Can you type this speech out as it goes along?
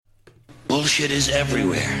Bullshit is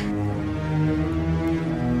everywhere.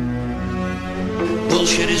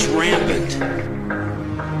 Bullshit is rampant.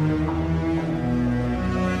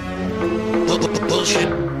 Bullshit.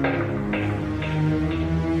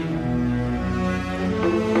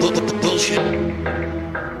 Bullshit.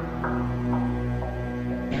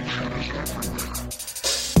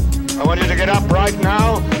 I want you to get up right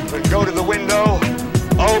now and go to the window,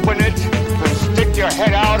 open it, and stick your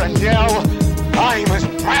head out and yell, "I'm as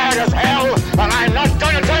mad as hell, and I'm not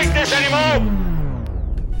going to take this anymore!"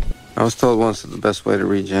 I was told once that the best way to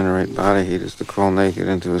regenerate body heat is to crawl naked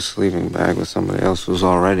into a sleeping bag with somebody else who's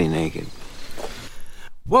already naked.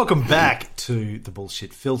 Welcome back to The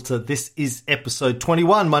Bullshit Filter. This is episode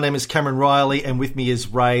 21. My name is Cameron Riley, and with me is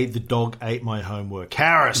Ray, the dog ate my homework.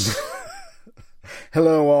 Harris.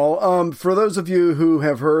 Hello, all. For those of you who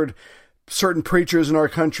have heard certain preachers in our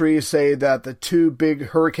country say that the two big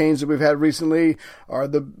hurricanes that we've had recently are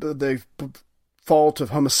the fault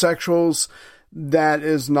of homosexuals, that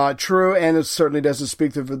is not true, and it certainly doesn't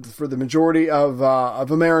speak for the majority of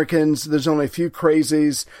Americans. There's only a few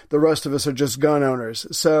crazies. The rest of us are just gun owners.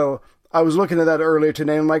 So I was looking at that earlier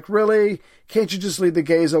today, and I'm like, really? Can't you just leave the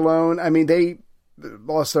gays alone? I mean, they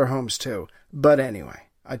lost their homes too. But anyway,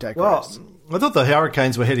 I digress. Well, I thought the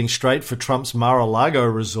hurricanes were heading straight for Trump's Mar-a-Lago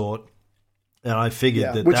resort, and I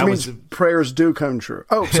figured which that means was prayers do come true.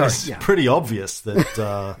 Oh, sorry. It's pretty obvious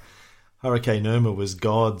that Hurricane Irma was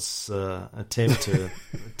God's attempt to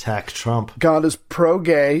attack Trump. God is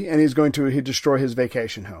pro-gay, and he's going to destroy his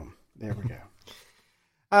vacation home. There we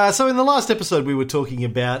go. So in the last episode, we were talking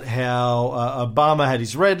about how Obama had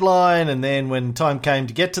his red line, and then when time came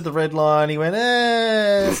to get to the red line, he went,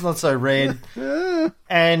 it's not so red.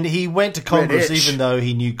 And he went to Congress, even though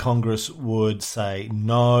he knew Congress would say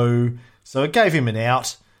no. So it gave him an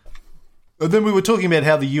out. And then we were talking about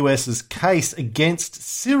how the US's case against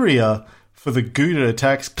Syria for the Ghouta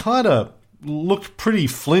attacks kind of looked pretty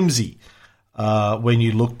flimsy when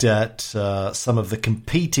you looked at some of the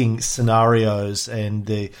competing scenarios and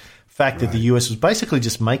the fact that the US was basically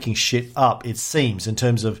just making shit up, it seems, in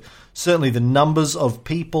terms of certainly the numbers of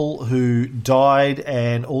people who died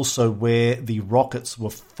and also where the rockets were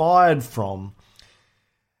fired from.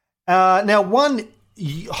 Now, one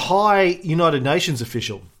high United Nations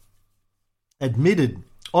official admitted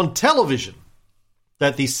on television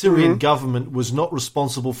that the Syrian government was not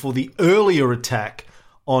responsible for the earlier attack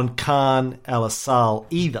on Khan al-Assal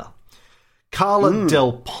either. Carla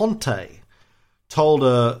Del Ponte told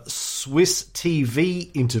a Swiss TV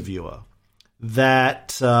interviewer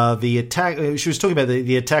that the attack, she was talking about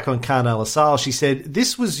the attack on Khan al-Assal, she said,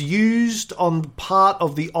 this was used on part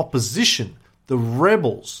of the opposition, the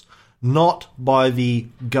rebels, not by the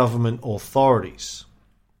government authorities.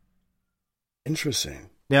 Interesting.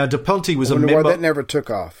 Now, De Ponte was a member. Why that never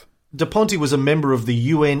took off. De Ponte was a member of the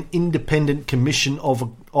UN Independent Commission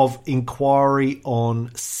of Inquiry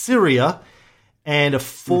on Syria and a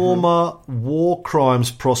former war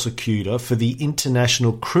crimes prosecutor for the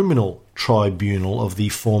International Criminal Tribunal of the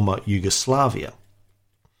former Yugoslavia.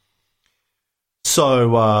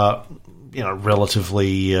 So,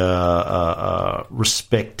 relatively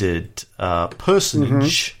respected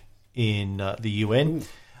personage in the UN.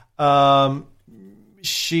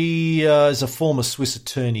 She is a former Swiss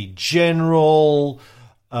Attorney General.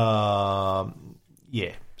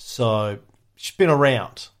 So she's been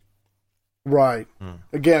around. Right.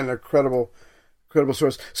 Again, a credible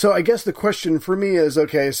source. So I guess the question for me is,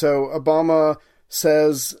 okay, so Obama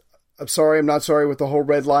says, I'm not sorry with the whole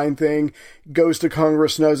red line thing, goes to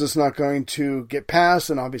Congress, knows it's not going to get passed,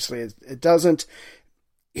 and obviously it doesn't.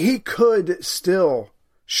 He could still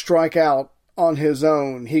strike out on his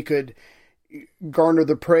own. He could garner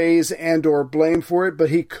the praise and or blame for it, but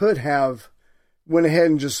he could have went ahead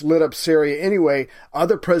and just lit up Syria anyway.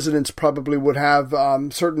 Other presidents probably would have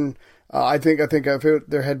certain. I think if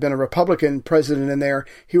there had been a Republican president in there,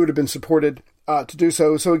 he would have been supported to do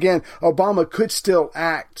so. So again, Obama could still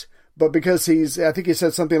act, but because I think he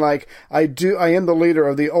said something like, I am the leader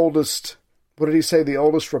of the oldest. What did he say? The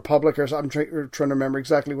oldest republic, or I'm trying to remember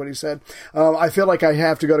exactly what he said. I feel like I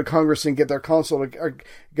have to go to Congress and get their counsel or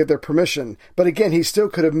get their permission. But again, he still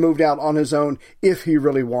could have moved out on his own if he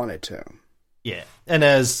really wanted to. Yeah, and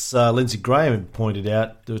as Lindsey Graham pointed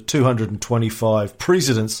out, there were 225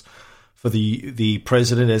 precedents for the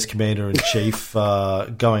president as commander-in-chief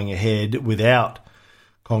going ahead without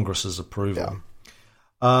Congress's approval.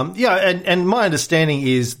 Yeah. And my understanding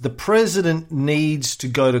is the president needs to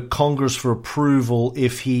go to Congress for approval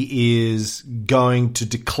if he is going to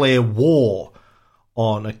declare war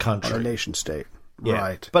on a country. On a nation state. Yeah.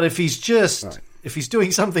 Right. But if he's if he's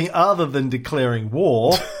doing something other than declaring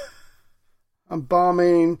war, I'm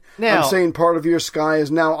bombing. Now, I'm saying part of your sky is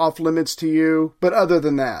now off limits to you. But other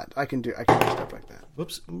than that, I can do stuff like that.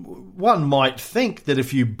 Whoops. One might think that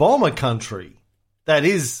if you bomb a country, that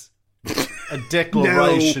is a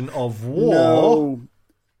declaration of war. No,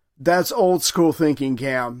 that's old school thinking,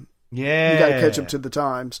 Cam. Yeah, you got to catch up to the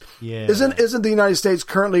times. Yeah, isn't the United States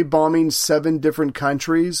currently bombing 7 different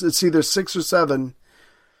countries? It's either 6 or 7.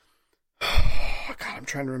 Oh, God, I'm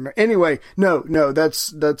trying to remember. Anyway, no,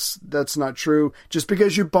 that's not true. Just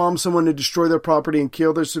because you bomb someone to destroy their property and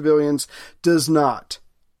kill their civilians does not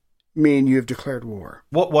mean you have declared war.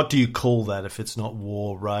 What do you call that if it's not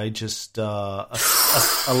war, Ray? Just a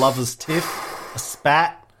lover's tiff, a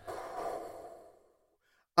spat.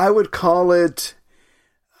 I would call it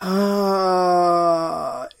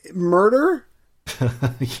murder.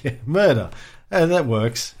 Yeah, murder. And that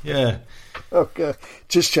works. Yeah. Okay,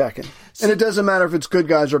 just checking. And it doesn't matter if it's good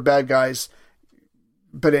guys or bad guys.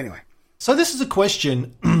 But anyway. So this is a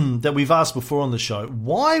question that we've asked before on the show.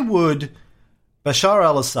 Why would Bashar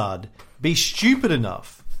al-Assad be stupid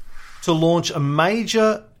enough to launch a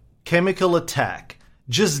major chemical attack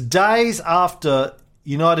just days after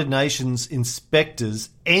United Nations inspectors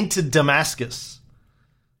entered Damascus,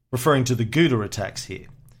 referring to the Ghouta attacks here?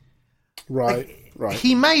 Right, right.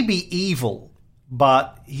 He may be evil,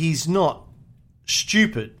 but he's not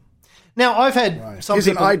stupid. Now, I've had some He's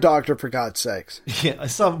people... an eye doctor, for God's sakes. Yeah,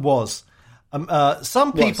 some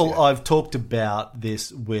people I've talked about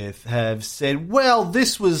this with have said, well,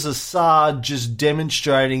 this was Assad just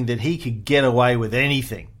demonstrating that he could get away with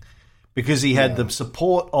anything because he had the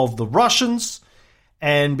support of the Russians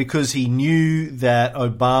and because he knew that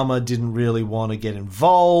Obama didn't really want to get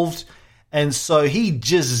involved. And so he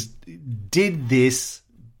just did this,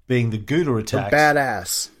 being the Ghouta attacks.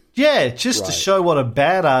 Badass. Yeah, just to show what a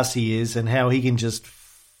badass he is and how he can just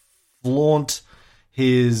flaunt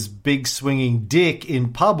his big swinging dick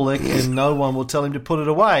in public and no one will tell him to put it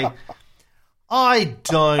away. I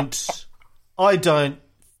don't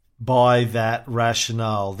buy that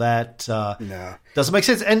rationale. That doesn't make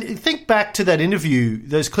sense. And think back to that interview,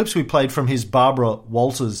 those clips we played from his Barbara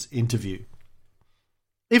Walters interview.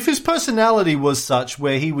 If his personality was such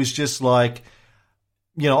where he was just like,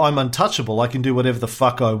 I'm untouchable, I can do whatever the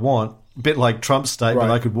fuck I want, a bit like Trump's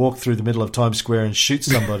statement, I could walk through the middle of Times Square and shoot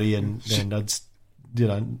somebody and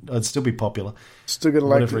I'd still be popular. Still get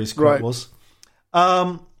elected. Whatever his quote was.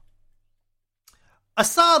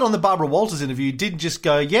 Assad on the Barbara Walters interview didn't just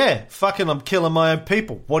go, yeah, fucking I'm killing my own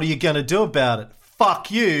people. What are you going to do about it?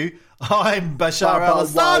 Fuck you. I'm Bashar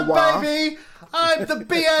al-Assad, baby. I'm the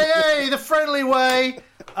BAA, the friendly way.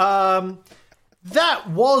 That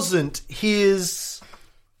wasn't his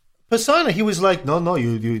persona. He was like, no,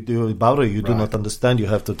 you Barbara, you do not understand. You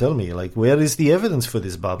have to tell me, like, where is the evidence for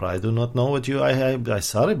this, Barbara? I do not know what I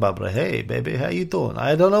sorry, Barbara. Hey, baby, how you doing?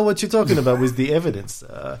 I don't know what you're talking about with the evidence.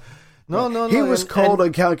 No. He was cold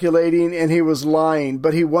and calculating, and he was lying,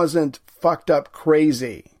 but he wasn't fucked up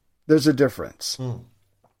crazy. There's a difference.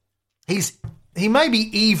 He may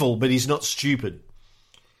be evil, but he's not stupid.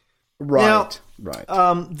 Right. Now, right.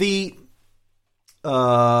 The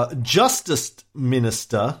Justice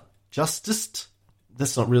Minister. Justice?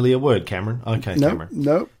 That's not really a word, Cameron. Okay, Cameron.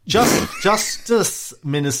 No. Justice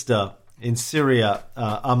Minister in Syria,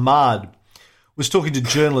 Ahmad, was talking to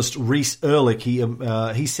journalist Reese Ehrlich.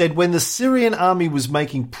 He said when the Syrian army was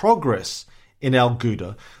making progress in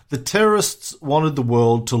Al-Ghouta, the terrorists wanted the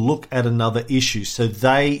world to look at another issue, so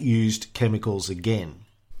they used chemicals again.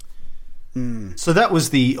 So that was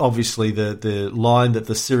obviously the line that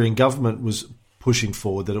the Syrian government was pushing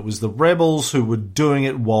forward, that it was the rebels who were doing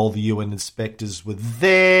it while the UN inspectors were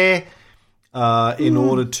there in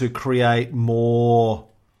order to create more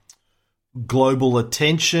global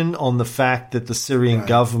attention on the fact that the Syrian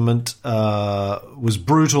government was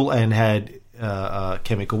brutal and had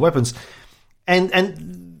chemical weapons.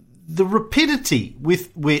 And the rapidity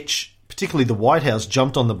with which particularly the White House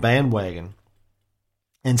jumped on the bandwagon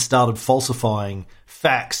and started falsifying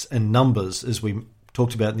facts and numbers, as we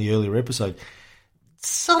talked about in the earlier episode,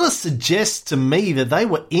 sort of suggests to me that they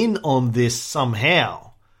were in on this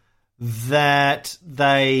somehow, that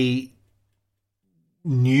they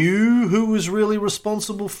knew who was really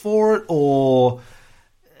responsible for it, or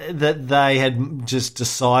that they had just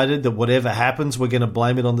decided that whatever happens, we're going to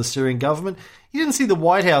blame it on the Syrian government. You didn't see the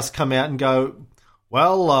White House come out and go,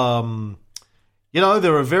 well,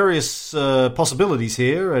 there are various possibilities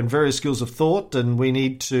here and various schools of thought, and we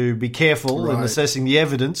need to be careful in assessing the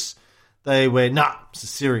evidence. They were, it's the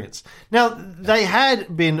Syrians. Now, they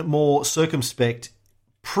had been more circumspect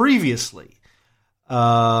previously,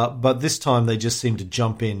 but this time they just seemed to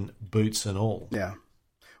jump in, boots and all. Yeah.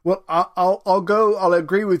 Well, I'll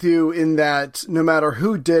agree with you in that no matter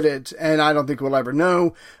who did it, and I don't think we'll ever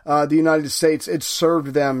know, the United States, it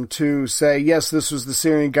served them to say, yes, this was the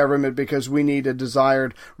Syrian government because we need a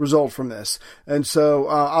desired result from this. And so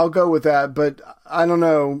I'll go with that, but I don't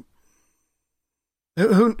know.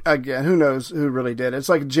 Who knows who really did it? It's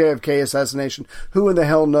like JFK assassination. Who in the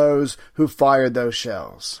hell knows who fired those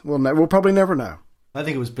shells? We'll probably never know. I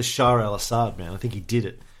think it was Bashar al-Assad, man. I think he did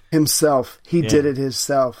it. Himself. He did it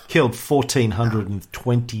himself. Killed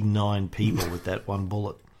 1,429 people with that one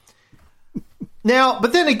bullet. Now,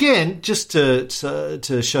 but then again, just to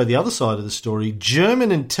show the other side of the story,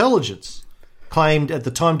 German intelligence claimed at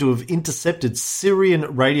the time to have intercepted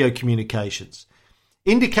Syrian radio communications,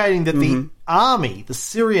 indicating that the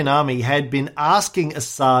Syrian army, had been asking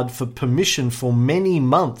Assad for permission for many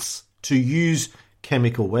months to use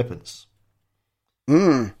chemical weapons.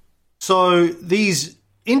 So these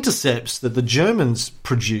intercepts that the Germans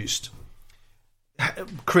produced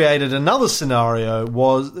created another scenario,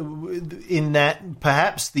 was in that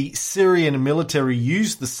perhaps the Syrian military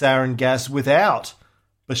used the sarin gas without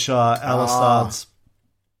Bashar al-Assad's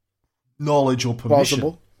knowledge or permission.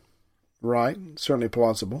 Plausible. Right, certainly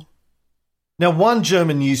plausible. Now, one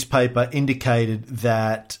German newspaper indicated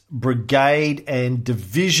that brigade and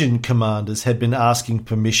division commanders had been asking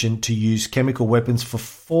permission to use chemical weapons for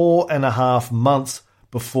 4.5 months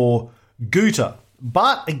before Ghouta.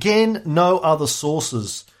 But again, no other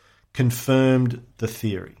sources confirmed the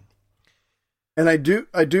theory. And I do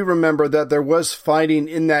remember that there was fighting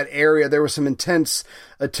in that area. There were some intense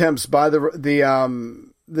attempts by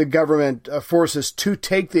the government forces to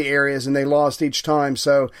take the areas, and they lost each time.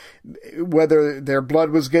 So whether their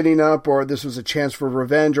blood was getting up or this was a chance for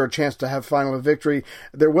revenge or a chance to have final victory,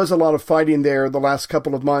 there was a lot of fighting there the last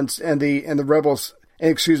couple of months, and the rebels,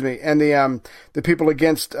 excuse me, and the people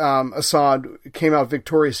against Assad came out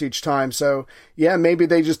victorious each time. So yeah, maybe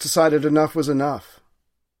they just decided enough was enough.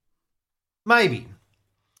 Maybe.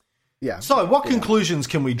 Yeah. So what conclusions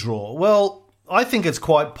can we draw? Well, I think it's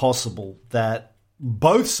quite possible that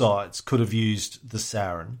both sides could have used the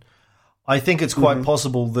sarin. I think it's quite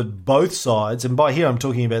possible that both sides, and by here I'm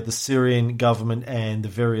talking about the Syrian government and the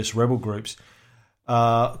various rebel groups,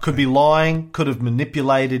 could be lying, could have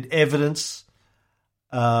manipulated evidence.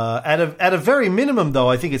 At a very minimum, though,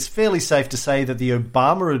 I think it's fairly safe to say that the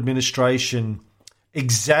Obama administration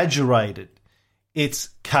exaggerated its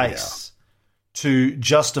case to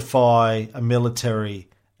justify a military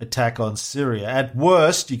attack on Syria. At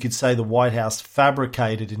worst, you could say the White House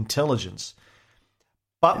fabricated intelligence.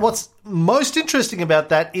 But what's most interesting about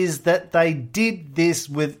that is that they did this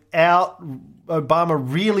without Obama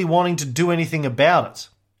really wanting to do anything about it.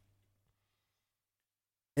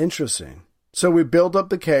 Interesting. So we build up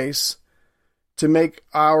the case to make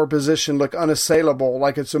our position look unassailable,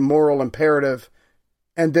 like it's a moral imperative,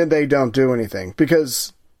 and then they don't do anything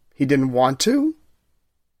because he didn't want to?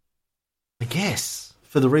 I guess,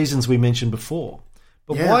 for the reasons we mentioned before.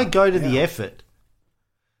 But why go to the effort?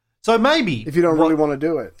 So maybe... if you don't really want to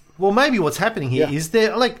do it. Well, maybe what's happening here is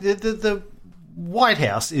there, like, the White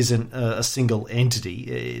House isn't a single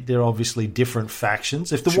entity. There are obviously different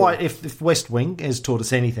factions. If if West Wing has taught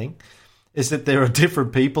us anything, is that there are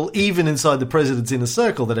different people, even inside the president's inner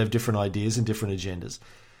circle, that have different ideas and different agendas.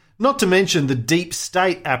 Not to mention the deep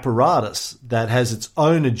state apparatus that has its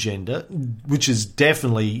own agenda, which is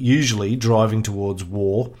definitely usually driving towards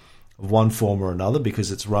war of one form or another,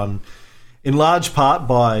 because it's run in large part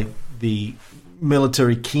by the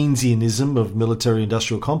military Keynesianism of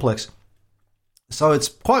military-industrial complex. So it's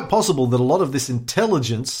quite possible that a lot of this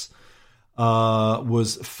intelligence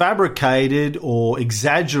was fabricated or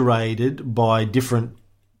exaggerated by different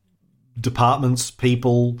departments,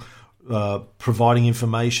 people providing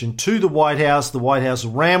information to the White House. The White House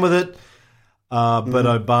ran with it, but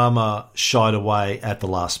Obama shied away at the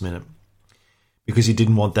last minute because he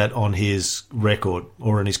didn't want that on his record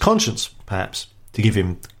or in his conscience, perhaps, to give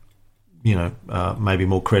him, maybe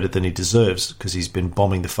more credit than he deserves, because he's been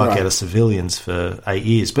bombing the fuck out of civilians for 8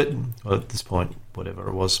 years. But at this point, whatever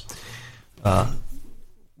it was,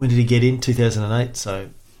 when did he get in? 2008, so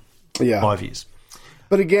 5 years.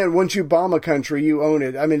 But again, once you bomb a country, you own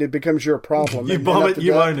it. I mean, it becomes your problem. You bomb it,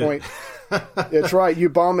 you own it. That's right. You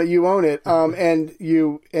bomb it, you own it.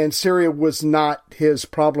 And Syria was not his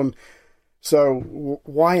problem. So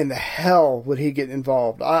why in the hell would he get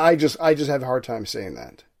involved? I just have a hard time saying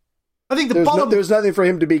that. I think there's nothing for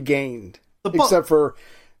him to be gained except for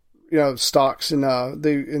stocks in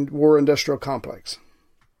the war industrial complex.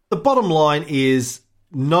 The bottom line is,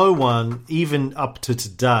 no one, even up to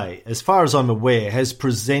today, as far as I'm aware, has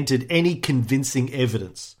presented any convincing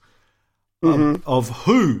evidence of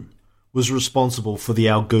who was responsible for the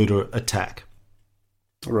Al Ghouta attack.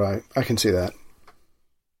 Right, I can see that.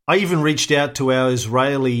 I even reached out to our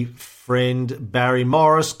Israeli friend Barry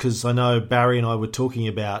Morris, because I know Barry and I were talking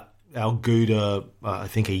about Al Ghouta, I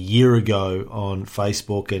think a year ago on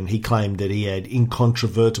Facebook, and he claimed that he had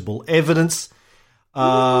incontrovertible evidence.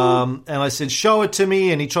 And I said, show it to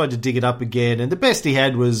me, and he tried to dig it up again. And the best he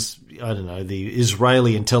had was, I don't know, the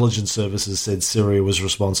Israeli intelligence services said Syria was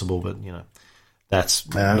responsible, but,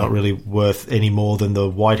 that's not really worth any more than the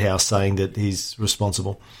White House saying that he's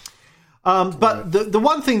responsible. But the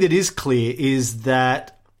one thing that is clear is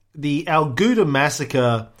that the Al Ghouta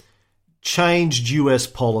massacre changed US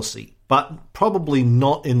policy, but probably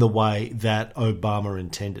not in the way that Obama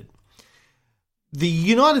intended. The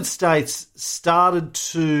United States started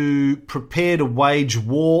to prepare to wage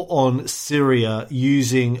war on Syria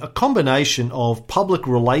using a combination of public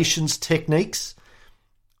relations techniques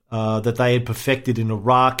that they had perfected in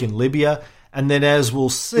Iraq and Libya, and then, as we'll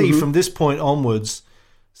see from this point onwards,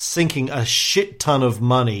 sinking a shit ton of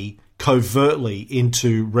money covertly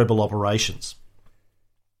into rebel operations.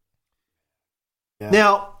 Yeah.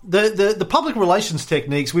 Now, the public relations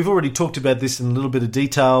techniques, we've already talked about this in a little bit of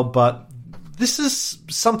detail, but this is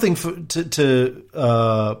something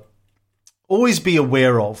to always be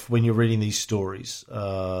aware of when you're reading these stories.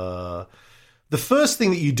 The first thing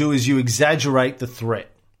that you do is you exaggerate the threat.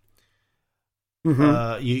 You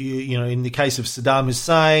know, in the case of Saddam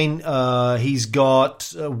Hussein, he's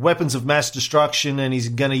got weapons of mass destruction, and he's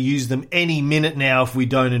going to use them any minute now if we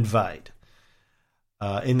don't invade.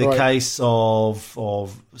 In the case of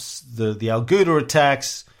the Al Ghouta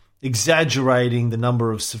attacks, exaggerating the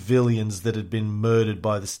number of civilians that had been murdered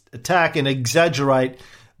by this attack, and exaggerate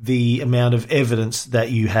the amount of evidence that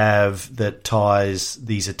you have that ties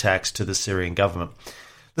these attacks to the Syrian government.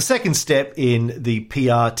 The second step in the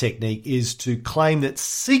PR technique is to claim that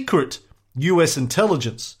secret US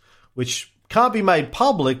intelligence, which can't be made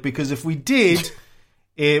public because if we did,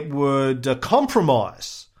 it would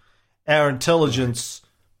compromise our intelligence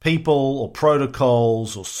people or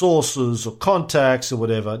protocols or sources or contacts or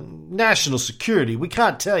whatever, national security. We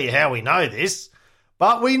can't tell you how we know this,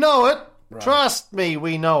 but we know it. Right. Trust me,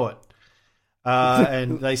 we know it.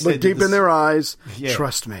 And they said look deep in their eyes. Yeah.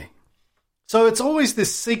 Trust me. So it's always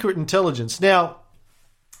this secret intelligence. Now,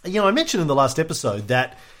 you know, I mentioned in the last episode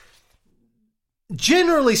that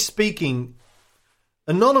generally speaking,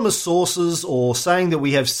 anonymous sources or saying that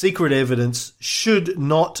we have secret evidence should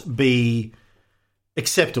not be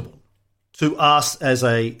acceptable to us as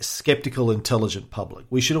a skeptical, intelligent public.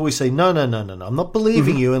 We should always say, no, I'm not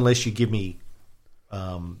believing you unless you give me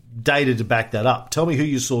data to back that up. Tell me who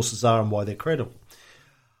your sources are and why they're credible.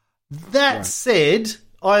 That said,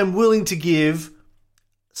 I am willing to give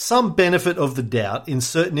some benefit of the doubt in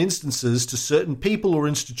certain instances to certain people or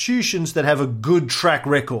institutions that have a good track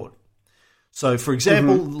record. So, for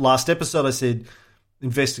example, last episode I said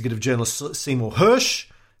investigative journalist Seymour Hersh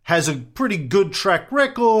has a pretty good track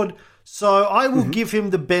record, so I will give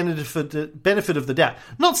him the benefit of the doubt.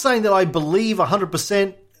 Not saying that I believe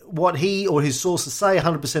 100% what he or his sources say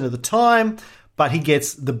 100% of the time, but he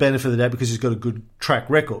gets the benefit of the doubt because he's got a good track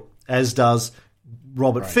record, as does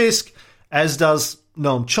Robert Fisk, as does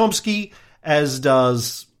Noam Chomsky, as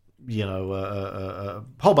does, you know, a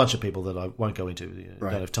whole bunch of people that I won't go into.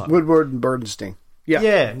 Don't have time. Woodward and Bernstein.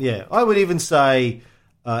 Yeah. I would even say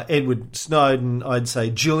Edward Snowden. I'd say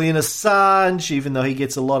Julian Assange, even though he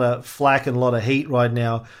gets a lot of flack and a lot of heat right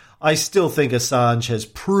now. I still think Assange has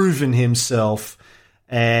proven himself,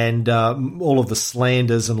 and all of the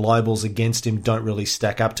slanders and libels against him don't really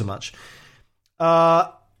stack up to much.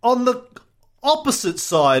 On the opposite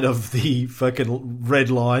side of the fucking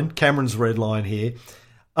red line, Cameron's red line here,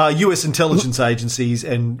 US intelligence agencies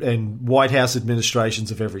and White House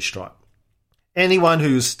administrations of every stripe. Anyone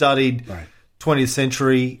who's studied 20th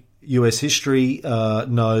century US history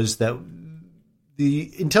knows that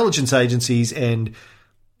the intelligence agencies and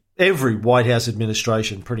every White House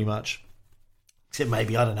administration pretty much, except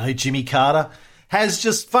maybe, I don't know, Jimmy Carter, has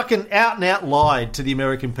just fucking out and out lied to the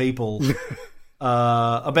American people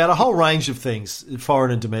about a whole range of things,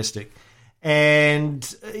 foreign and domestic.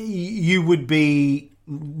 And you would be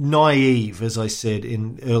naive, as I said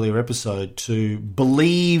in earlier episode, to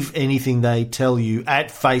believe anything they tell you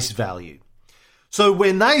at face value. So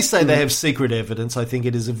when they say they have secret evidence, I think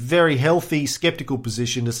it is a very healthy, skeptical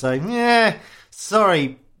position to say,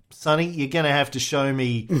 sorry, Sonny, you're going to have to show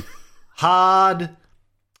me hard,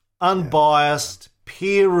 unbiased,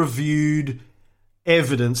 peer-reviewed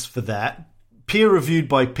evidence for that, peer-reviewed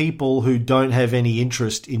by people who don't have any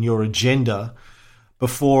interest in your agenda,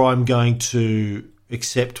 before I'm going to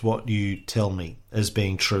accept what you tell me as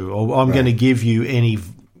being true, or I'm going to give you any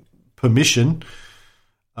permission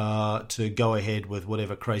to go ahead with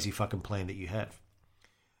whatever crazy fucking plan that you have.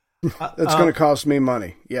 It's going to cost me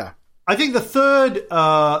money. Yeah. I think the third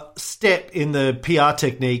step in the PR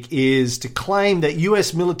technique is to claim that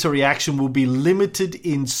U.S. military action will be limited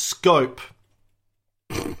in scope.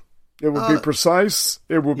 It will be precise.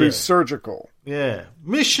 It will be surgical. Yeah.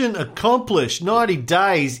 Mission accomplished. 90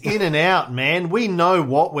 days in and out, man. We know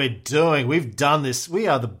what we're doing. We've done this. We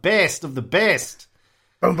are the best of the best.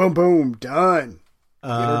 Boom, boom, boom. Done. Get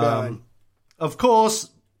her done. Of course,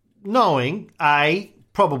 knowing, A,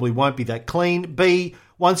 probably won't be that clean. B,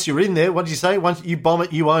 once you're in there, what did you say? Once you bomb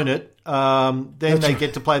it, you own it. Then they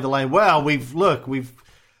get to play the lane. Well,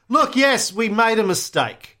 yes, we made a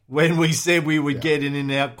mistake when we said we would get in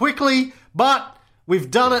and out quickly, but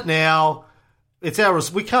we've done it now. It's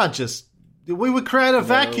ours. We can't just. We would create a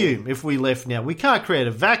vacuum if we left now. We can't create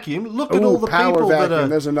a vacuum. Look at all the people that are.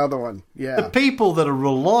 There's another one. Yeah. The people that are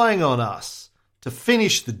relying on us to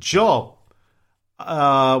finish the job.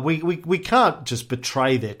 We can't just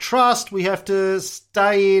betray their trust. We have to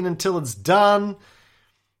stay in until it's done.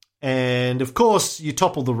 And, of course, you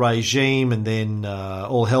topple the regime and then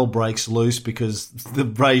all hell breaks loose because the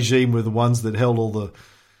regime were the ones that held all the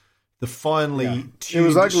finely tuned it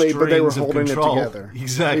was ugly, but they were strings of holding control. it together.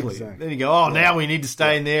 Exactly. Then you go, now we need to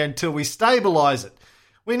stay in there until we stabilise it.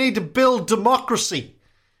 We need to build democracy.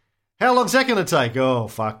 How long's that going to take? Oh,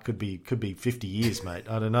 fuck, could be 50 years, mate.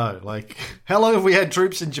 I don't know. Like, how long have we had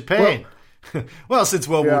troops in Japan? Well, since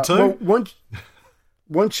World War II. Well,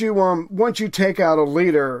 once you take out a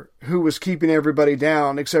leader who was keeping everybody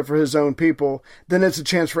down except for his own people, then it's a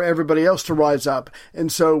chance for everybody else to rise up.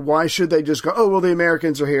 And so why should they just go, oh, well, the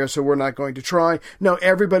Americans are here, so we're not going to try. No,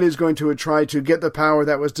 everybody's going to try to get the power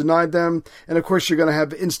that was denied them. And of course, you're going to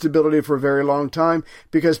have instability for a very long time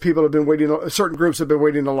because people have been waiting, certain groups have been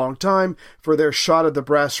waiting a long time for their shot at the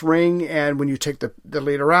brass ring. And when you take the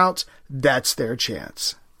leader out, that's their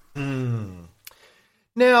chance. Now,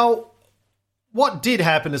 what did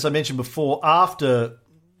happen, as I mentioned before, after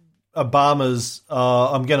Obama's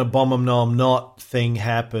I'm going to bomb them, no, I'm not thing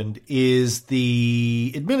happened, is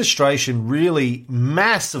the administration really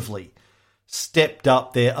massively stepped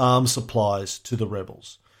up their arms supplies to the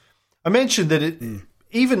rebels. I mentioned that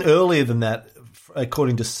even earlier than that,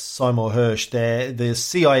 according to Seymour Hersh, the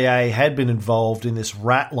CIA had been involved in this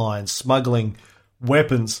rat line smuggling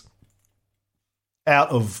weapons out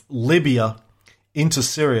of Libya into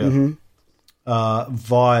Syria.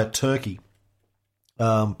 Via Turkey,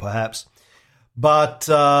 perhaps. But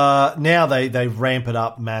now they ramp it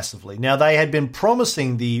up massively. Now, they had been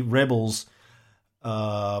promising the rebels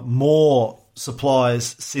more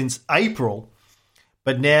supplies since April,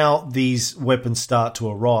 but now these weapons start to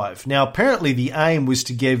arrive. Now, apparently the aim was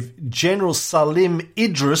to give General Salim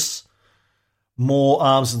Idris more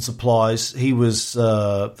arms and supplies. He was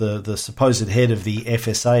the supposed head of the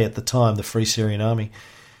FSA at the time, the Free Syrian Army,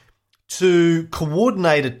 to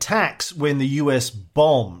coordinate attacks when the US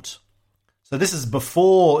bombed. So this is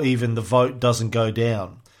before even the vote doesn't go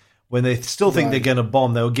down. When they still think they're going to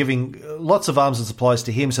bomb, they were giving lots of arms and supplies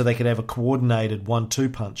to him so they could have a coordinated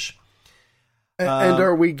 1-2 punch. And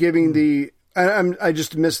are we giving the... I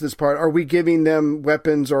just missed this part. Are we giving them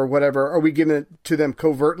weapons or whatever? Are we giving it to them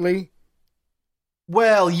covertly?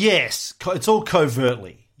 Well, yes. It's all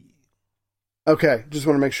covertly. Okay, just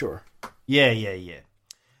want to make sure. Yeah.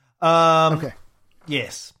 Okay.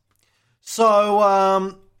 Yes. So,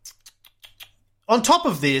 on top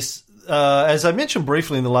of this, as I mentioned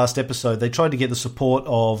briefly in the last episode, they tried to get the support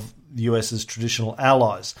of the US's traditional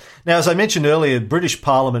allies. Now, as I mentioned earlier, British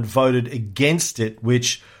Parliament voted against it,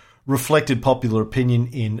 which reflected popular opinion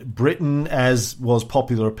in Britain, as was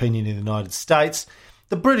popular opinion in the United States.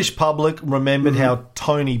 The British public remembered how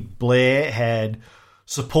Tony Blair had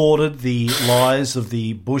supported the lies of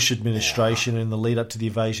the Bush administration in the lead up to the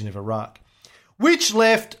invasion of Iraq, which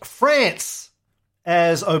left France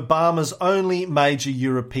as Obama's only major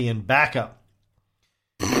European backer.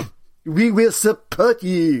 We will support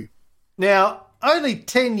you. Now, only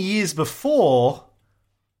 10 years before,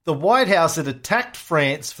 the White House had attacked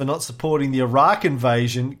France for not supporting the Iraq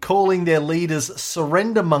invasion, calling their leaders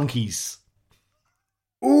surrender monkeys.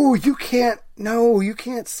 Oh, you can't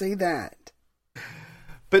say that.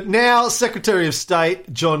 But now Secretary of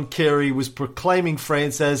State John Kerry was proclaiming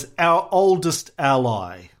France as our oldest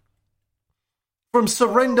ally. From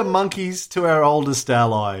surrender monkeys to our oldest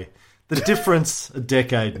ally. The difference a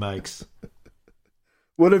decade makes.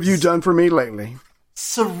 What have you done for me lately?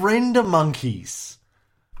 Surrender monkeys.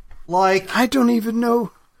 Like... I don't even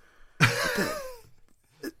know.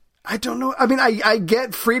 I don't know. I mean, I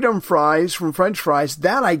get freedom fries from French fries.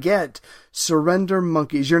 That I get. Surrender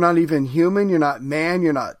monkeys. You're not even human. You're not man.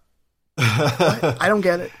 You're not. I don't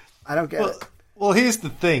get it. I don't get it. Well, here's the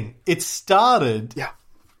thing. It started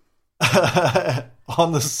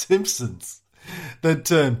on The Simpsons. That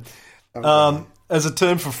term. As a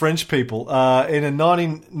term for French people. In a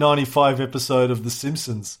 1995 episode of The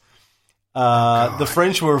Simpsons, the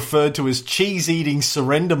French were referred to as cheese-eating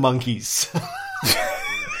surrender monkeys.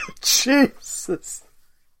 Jesus.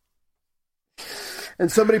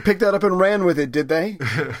 And somebody picked that up and ran with it, did they?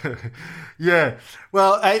 Yeah.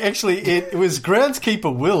 Well, actually, it was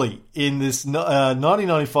groundskeeper Willie in this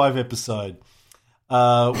 1995 episode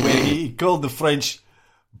where he called the French,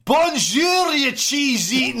 "Bonjour, you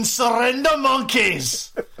cheese-eating surrender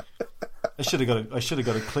monkeys." I should have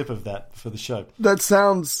got a clip of that for the show. That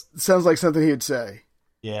sounds like something he'd say.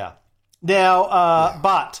 Yeah. Now,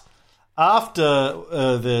 but after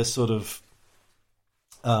the sort of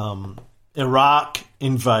Iraq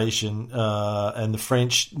invasion and the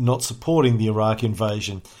French not supporting the Iraq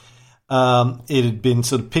invasion, it had been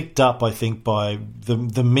sort of picked up, I think, by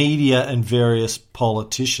the media and various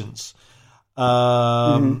politicians.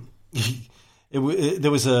 There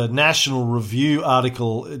was a National Review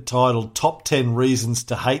article titled "Top 10 Reasons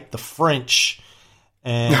to Hate the French,"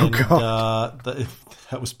 and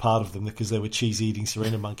that was part of them because they were cheese-eating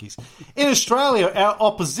surrender monkeys. In Australia, our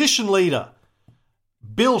opposition leader,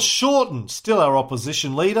 Bill Shorten, still our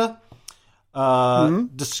opposition leader,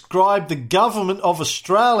 described the government of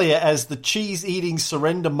Australia as the cheese-eating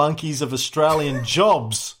surrender monkeys of Australian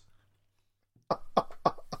jobs.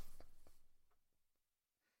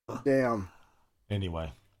 Damn.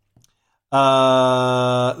 Anyway.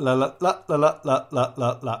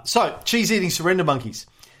 So, cheese-eating surrender monkeys.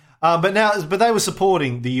 But they were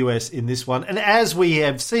supporting the US in this one. And as we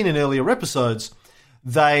have seen in earlier episodes,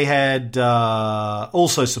 they had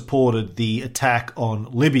also supported the attack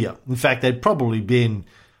on Libya. In fact, they'd probably been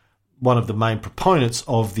one of the main proponents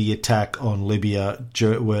of the attack on Libya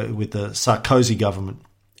with the Sarkozy government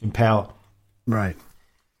in power. Right.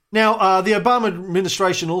 Now, the Obama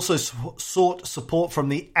administration also sought support from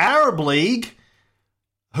the Arab League,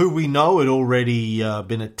 who we know had already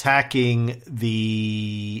been attacking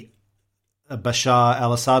the Bashar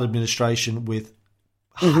al-Assad administration with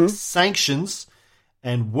sanctions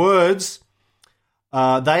and words.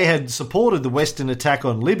 They had supported the Western attack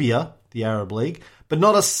on Libya, the Arab League, but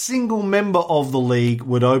not a single member of the League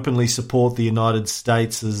would openly support the United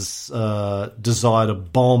States' desire to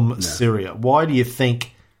bomb Syria. Why do you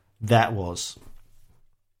think that was?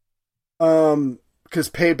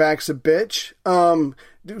 Because payback's a bitch.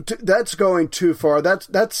 That's going too far.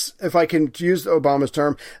 That's if I can use Obama's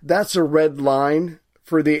term, that's a red line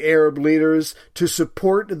for the Arab leaders to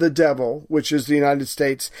support the devil, which is the United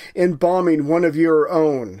States, in bombing one of your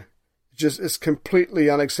own. Just is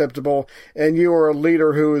completely unacceptable. And you are a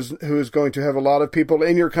leader who is going to have a lot of people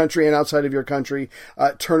in your country and outside of your country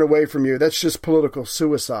turn away from you. That's just political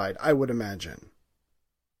suicide, I would imagine.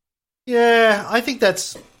 Yeah, I think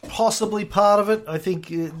that's possibly part of it. I think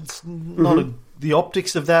it's not the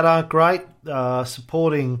optics of that aren't great.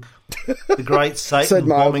 Supporting the great Satan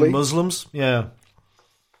bombing Muslims. Yeah.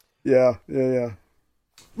 Yeah.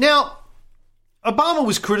 Now, Obama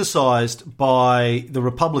was criticised by the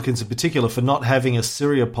Republicans in particular for not having a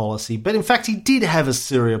Syria policy, but in fact he did have a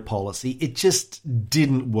Syria policy. It just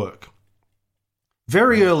didn't work.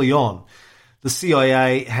 Very early on, the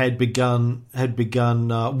CIA had begun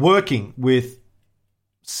working with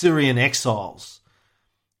Syrian exiles,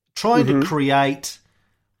 trying to create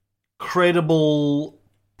credible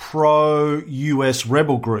pro-US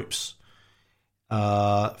rebel groups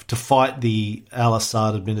to fight the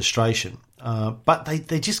al-Assad administration. But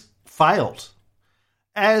they just failed.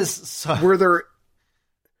 Are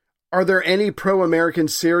there any pro-American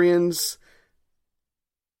Syrians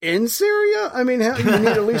in Syria? I mean, you need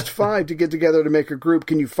at least 5 to get together to make a group.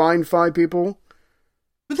 Can you find 5 people?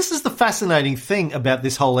 But this is the fascinating thing about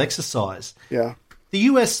this whole exercise. Yeah. The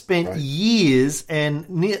US spent years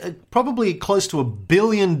and probably close to $1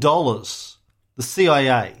 billion, the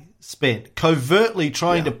CIA spent, covertly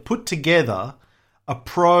trying to put together a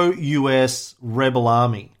pro-US rebel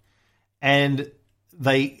army. And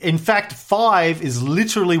in fact, 5 is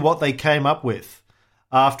literally what they came up with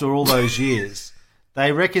after all those years.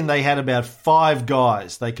 They reckon they had about 5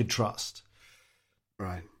 guys they could trust.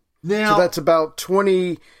 Right. Now, so that's about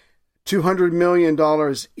 $200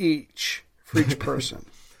 million each for each person.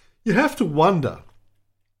 You have to wonder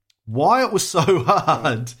why it was so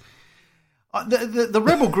hard. The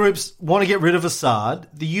rebel groups want to get rid of Assad.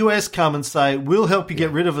 The US come and say, we'll help you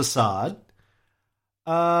get rid of Assad.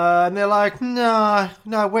 And they're like, no,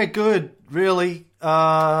 we're good, really.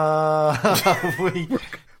 I'd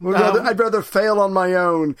rather fail on my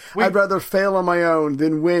own. I'd rather fail on my own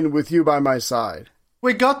than win with you by my side.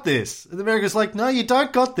 We got this. And America's like, no, you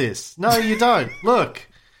don't got this. No, you don't. Look.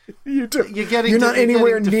 You do. You're not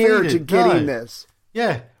anywhere near to getting this.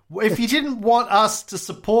 Yeah. If you didn't want us to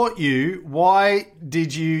support you, why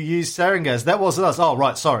did you use sarin gas? That wasn't us. Oh,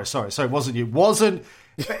 right. Sorry. It wasn't you.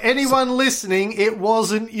 For anyone listening, it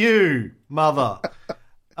wasn't you, mother.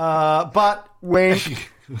 But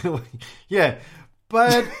wink. Yeah.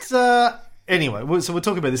 But anyway, so we'll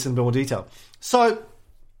talk about this in more detail. So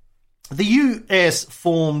the US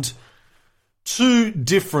formed two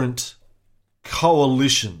different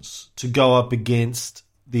coalitions to go up against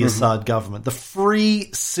the Assad government. The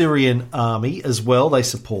Free Syrian Army as well, they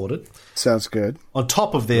supported. Sounds good. On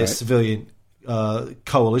top of their civilian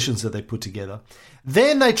coalitions that they put together.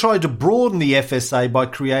 Then they tried to broaden the FSA by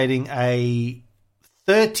creating a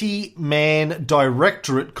 30-man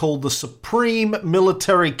directorate called the Supreme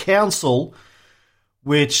Military Council,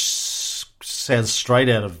 which sounds straight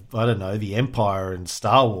out of, I don't know, the Empire and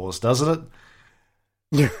Star Wars, doesn't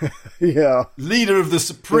it? Yeah. Leader of the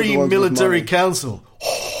Supreme Military Council.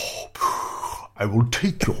 I will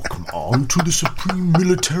take your command to the Supreme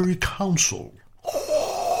Military Council.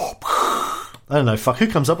 I don't know, fuck, who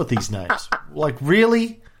comes up with these names? Like,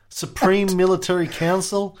 really? Supreme Military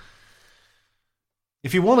Council?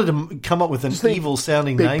 If you wanted to come up with an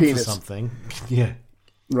evil-sounding name penis. for something, yeah.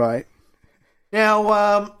 Right.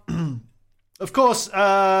 Now, of course,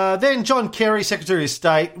 then John Kerry, Secretary of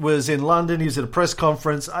State, was in London. He was at a press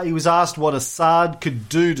conference. He was asked what Assad could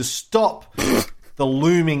do to stop the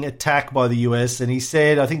looming attack by the US, and he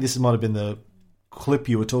said, I think this might have been the clip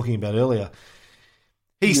you were talking about earlier,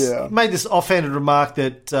 he made this offhanded remark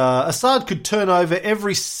that Assad could turn over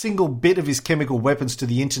every single bit of his chemical weapons to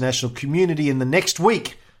the international community in the next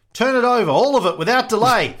week. Turn it over, all of it, without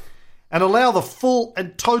delay, and allow the full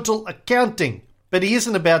and total accounting. But he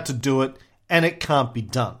isn't about to do it, and it can't be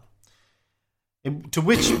done. To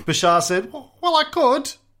which Bashar said, well, I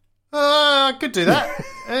could. I could do that.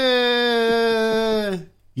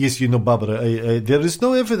 Yes, Barbara, there is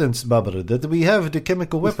no evidence, Barbara, that we have the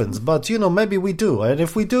chemical weapons. But, maybe we do. And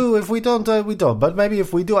if we do, if we don't, we don't. But maybe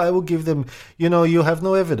if we do, I will give them, you have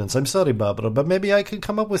no evidence. I'm sorry, Barbara, but maybe I can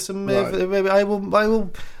come up with some, maybe I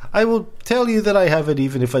will tell you that I have it,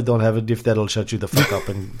 even if I don't have it, if that'll shut you the fuck up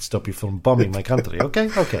and stop you from bombing my country. Okay.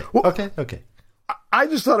 I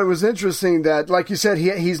just thought it was interesting that, like you said,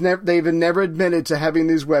 they've never admitted to having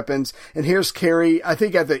these weapons. And here's Kerry, I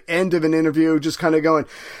think at the end of an interview, just kind of going,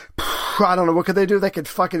 I don't know, what could they do? They could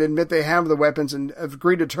fucking admit they have the weapons and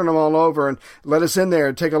agree to turn them all over and let us in there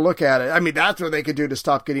and take a look at it. I mean, that's what they could do to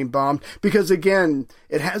stop getting bombed. Because again,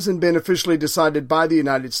 it hasn't been officially decided by the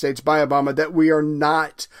United States, by Obama, that we are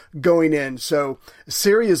not going in. So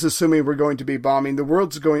Syria is assuming we're going to be bombing. The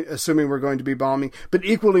world's assuming we're going to be bombing. But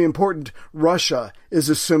equally important, Russia is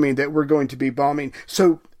assuming that we're going to be bombing.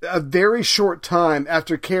 So a very short time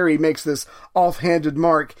after Kerry makes this offhanded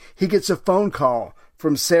mark, he gets a phone call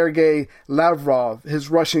from Sergei Lavrov, his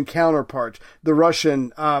Russian counterpart, the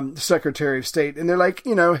Russian Secretary of State. And they're like,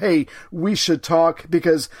 hey, we should talk,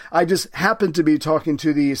 because I just happened to be talking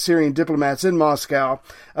to the Syrian diplomats in Moscow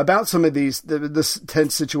about some of this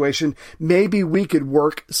tense situation. Maybe we could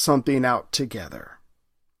work something out together.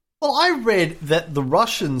 Well, I read that the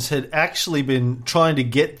Russians had actually been trying to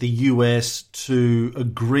get the US to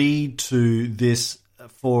agree to this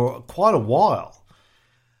for quite a while.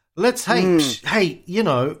 Why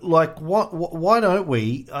don't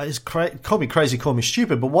we, call me crazy, call me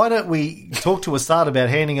stupid, but why don't we talk to Assad about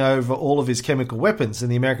handing over all of his chemical weapons?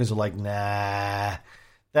 And the Americans were like,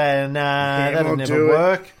 that'd never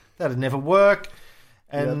work. That'd never work.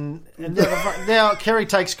 And now Kerry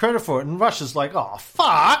takes credit for it, and Russia's like, oh,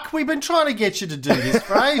 fuck, we've been trying to get you to do this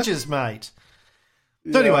for ages, mate.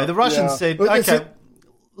 So anyway, the Russians said, okay,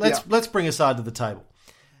 let's bring Assad to the table.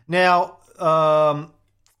 Now,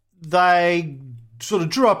 they sort of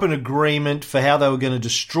drew up an agreement for how they were going to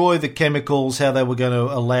destroy the chemicals, how they were going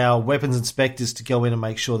to allow weapons inspectors to go in and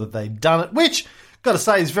make sure that they'd done it, which, got to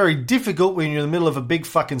say, is very difficult when you're in the middle of a big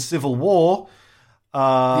fucking civil war.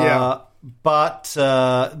 But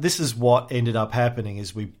this is what ended up happening,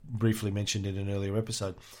 as we briefly mentioned in an earlier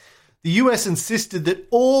episode. The US insisted that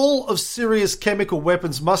all of Syria's chemical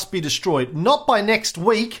weapons must be destroyed, not by next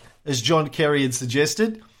week, as John Kerry had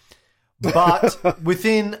suggested, but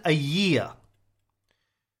within a year.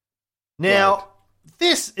 Now,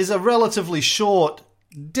 this is a relatively short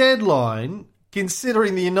deadline,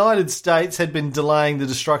 considering the United States had been delaying the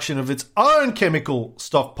destruction of its own chemical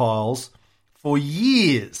stockpiles for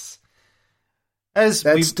years.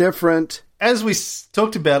 That's different. As we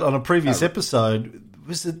talked about on a previous episode,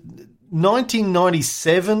 was it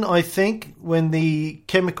 1997, I think, when the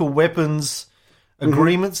chemical weapons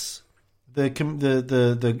agreements,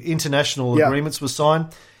 the international agreements were signed?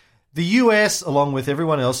 The US, along with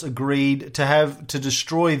everyone else, agreed to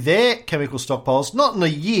destroy their chemical stockpiles, not in a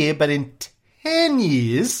year, but in 10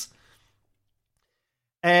 years.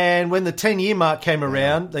 And when the 10-year mark came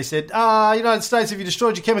around, they said, United States, have you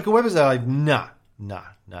destroyed your chemical weapons? They're like, no, we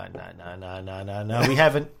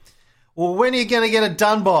haven't. Well, when are you going to get it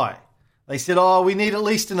done by? They said, we need at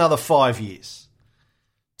least another 5 years.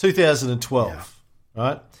 2012,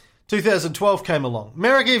 right? 2012 came along.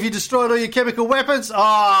 America, have you destroyed all your chemical weapons?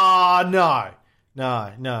 No.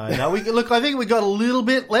 Look, I think we got a little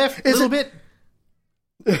bit left. They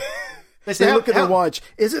said, look at the watch.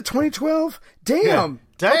 Is it 2012? Damn. Yeah.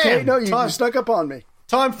 Damn. Okay, no, you snuck up on me.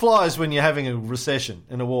 Time flies when you're having a recession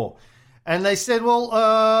and a war. And they said, well,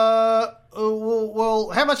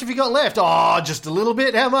 how much have you got left? Just a little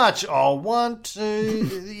bit. How much?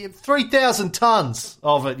 3,000 tons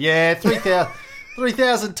of it. Yeah,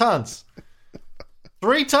 3,000 tons.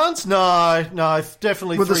 3 tons? No,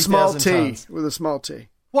 definitely 3,000 tons. With a small T.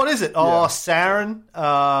 What is it? Sarin,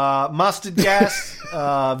 mustard gas,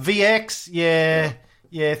 VX.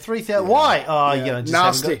 Yeah, 3,000. Why?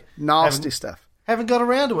 Nasty stuff. Haven't got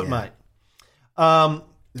around to it, mate.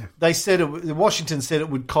 They said Washington said it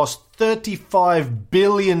would cost $35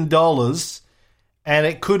 billion, and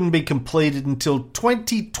it couldn't be completed until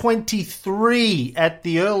 2023 at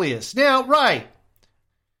the earliest. Now, Ray,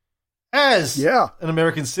 as an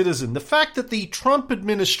American citizen, the fact that the Trump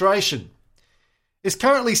administration is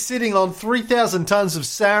currently sitting on 3,000 tons of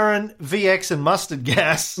sarin, VX, and mustard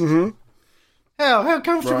gas, how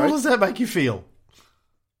comfortable does that make you feel?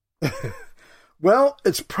 Well,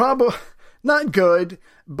 it's probably not good,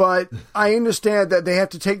 but I understand that they have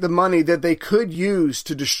to take the money that they could use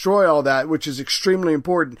to destroy all that, which is extremely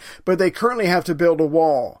important. But they currently have to build a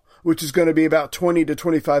wall, which is going to be about $20 to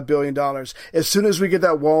 $25 billion. As soon as we get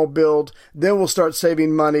that wall built, then we'll start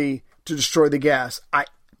saving money to destroy the gas. I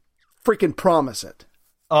freaking promise it.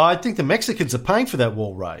 I think the Mexicans are paying for that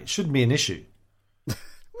wall, Ray. It shouldn't be an issue.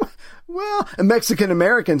 Well, Mexican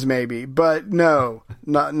Americans maybe, but no,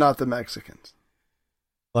 not the Mexicans.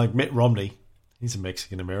 Like Mitt Romney, he's a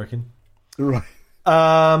Mexican American, right?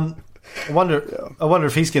 I wonder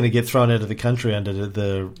if he's going to get thrown out of the country under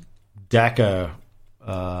the DACA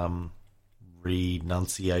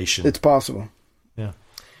renunciation. It's possible. Yeah.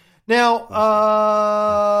 Now,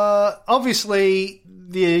 obviously,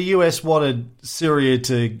 the US wanted Syria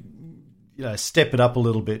to, step it up a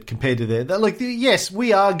little bit compared to their. Like, yes,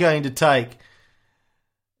 we are going to take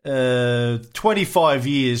 25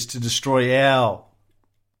 years to destroy our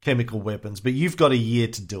chemical weapons, but you've got a year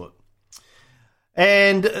to do it.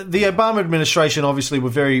 And the Obama administration obviously were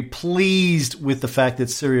very pleased with the fact that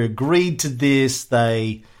Syria agreed to this.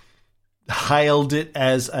 They hailed it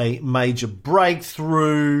as a major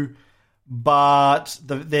breakthrough, but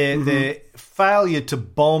their failure to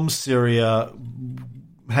bomb Syria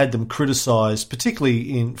had them criticised,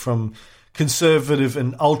 particularly from conservative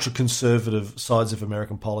and ultra-conservative sides of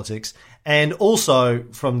American politics, and also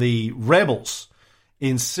from the rebels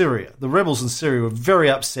in Syria. The rebels in Syria were very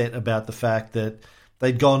upset about the fact that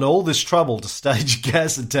they'd gone to all this trouble to stage a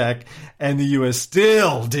gas attack and the US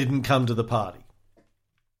still didn't come to the party.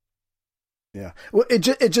 Yeah. Well, it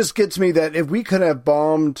just gets me that if we could have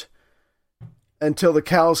bombed until the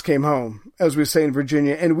cows came home, as we say in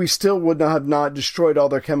Virginia, and we still would not destroyed all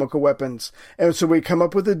their chemical weapons. And so we come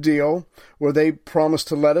up with a deal where they promised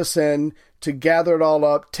to let us in, to gather it all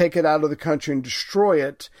up, take it out of the country and destroy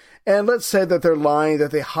it. And let's say that they're lying, that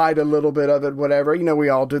they hide a little bit of it, whatever. We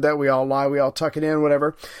all do that. We all lie. We all tuck it in,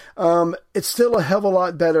 whatever. It's still a hell of a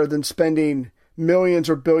lot better than spending millions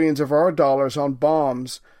or billions of our dollars on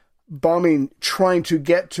bombing, trying to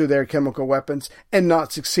get to their chemical weapons and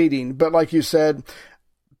not succeeding. But like you said,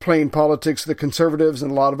 playing politics, the conservatives and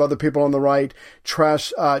a lot of other people on the right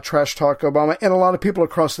trash talk Obama, and a lot of people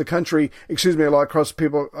across the country, a lot of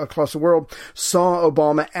people across the world saw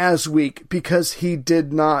Obama as weak because he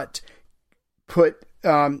did not put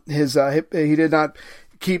he did not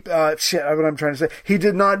keep what I'm trying to say. He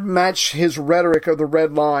did not match his rhetoric of the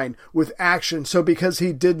red line with action. So because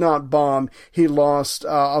he did not bomb, he lost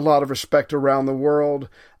a lot of respect around the world.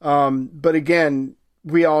 But again,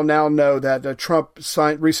 we all now know that Trump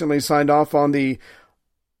recently signed off on the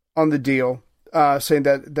deal, saying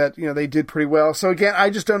that they did pretty well. So again,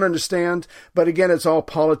 I just don't understand. But again, it's all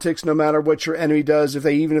politics. No matter what your enemy does,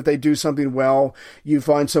 even if they do something well, you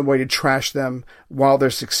find some way to trash them while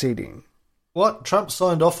they're succeeding. What? Trump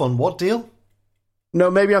signed off on what deal? No,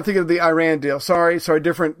 maybe I'm thinking of the Iran deal. Sorry,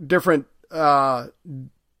 different.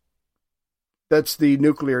 That's the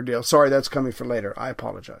nuclear deal. Sorry, that's coming for later. I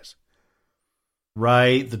apologize.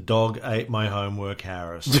 Ray, the dog ate my homework,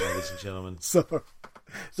 Harris, ladies and gentlemen. So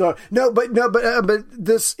but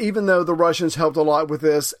this, even though the Russians helped a lot with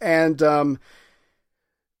this, and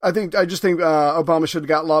I just think Obama should have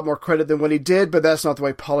got a lot more credit than what he did, but that's not the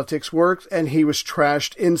way politics works. And he was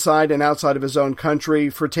trashed inside and outside of his own country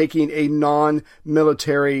for taking a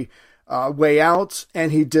non-military way out,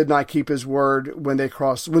 and he did not keep his word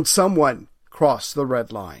when someone crossed the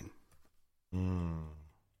red line. Mm.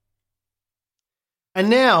 And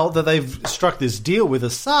now that they've struck this deal with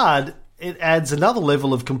Assad, it adds another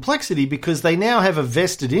level of complexity because they now have a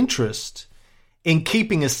vested interest in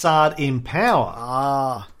keeping Assad in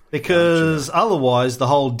power. Because otherwise the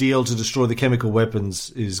whole deal to destroy the chemical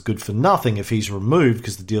weapons is good for nothing if he's removed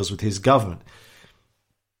because the deal's with his government.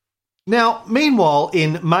 Now, meanwhile,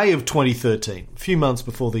 in May of 2013, a few months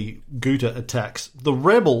before the Ghouta attacks, the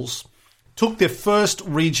rebels took their first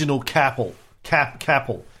regional capital,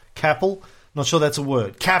 not sure that's a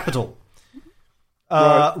word, capital,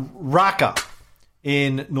 Raqqa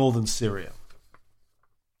in northern Syria.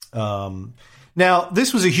 Now,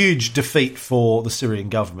 this was a huge defeat for the Syrian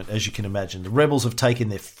government, as you can imagine. The rebels have taken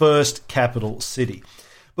their first capital city.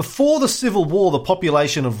 Before the Civil War, the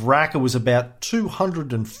population of Raqqa was about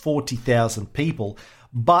 240,000 people,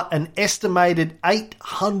 but an estimated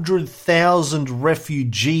 800,000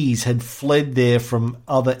 refugees had fled there from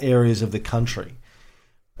other areas of the country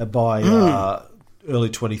by early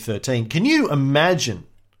 2013. Can you imagine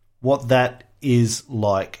what that is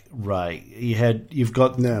like, Ray? You've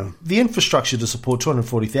got the infrastructure to support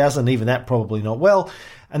 240,000, even that probably not well,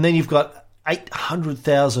 and then you've got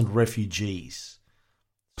 800,000 refugees.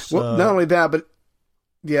 So, well, not only that, but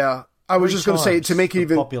I was just going to say, to make it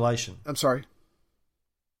even population. I'm sorry.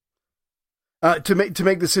 To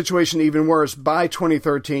make the situation even worse, by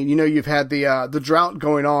 2013, you've had the drought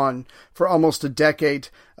going on for almost a decade.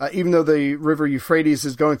 Even though the river Euphrates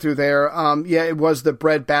is going through there, it was the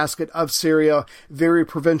breadbasket of Syria. Very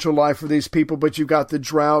provincial life for these people, but you've got the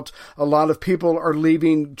drought. A lot of people are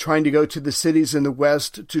leaving, trying to go to the cities in the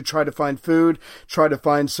west to try to find food, try to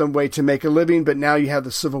find some way to make a living. But now you have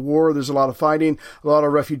the Civil War. There's a lot of fighting. A lot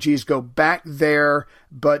of refugees go back there,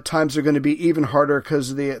 but times are going to be even harder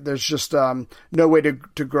because there's just no way to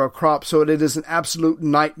grow crops. So it is an absolute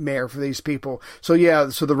nightmare for these people. So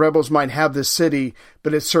the rebels might have this city,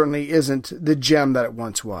 but it certainly isn't the gem that it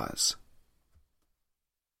once was.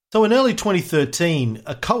 So in early 2013,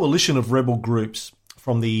 a coalition of rebel groups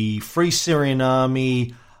from the Free Syrian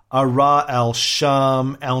Army, Ara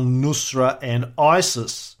al-Sham, al-Nusra, and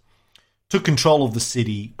ISIS took control of the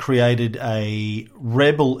city, created a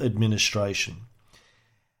rebel administration.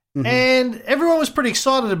 Mm-hmm. And everyone was pretty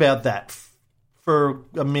excited about that for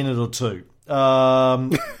a minute or two.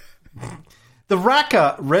 The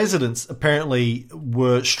Raqqa residents apparently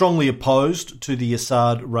were strongly opposed to the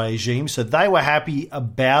Assad regime, so they were happy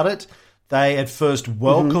about it. They at first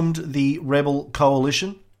welcomed the rebel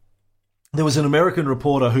coalition. There was an American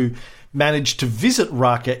reporter who managed to visit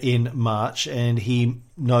Raqqa in March, and he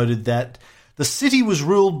noted that the city was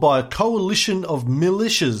ruled by a coalition of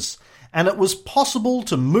militias, and it was possible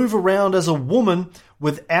to move around as a woman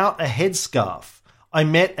without a headscarf. I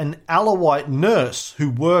met an Alawite nurse who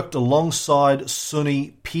worked alongside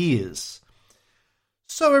Sunni peers.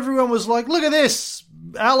 So everyone was like, look at this,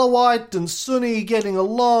 Alawite and Sunni getting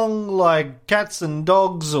along like cats and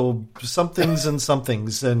dogs or somethings and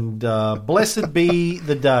somethings, and blessed be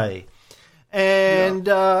the day. And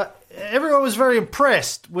everyone was very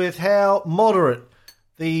impressed with how moderate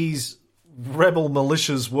these rebel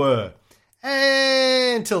militias were,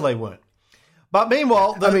 until they weren't. But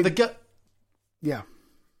meanwhile, Yeah.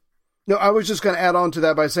 No, I was just going to add on to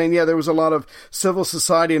that by saying, there was a lot of civil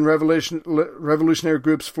society and revolutionary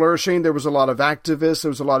groups flourishing. There was a lot of activists. There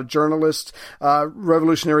was a lot of journalists,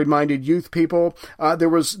 revolutionary-minded youth people. There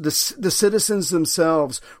was the citizens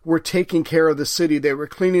themselves were taking care of the city. They were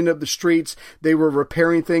cleaning up the streets. They were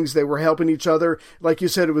repairing things. They were helping each other. Like you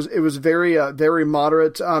said, it was very, very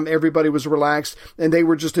moderate. Everybody was relaxed, and they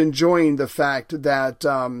were just enjoying the fact that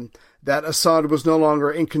Assad was no longer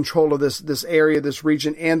in control of this area, this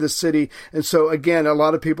region, and the city. And so, again, a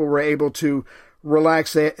lot of people were able to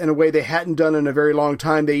relax in a way they hadn't done in a very long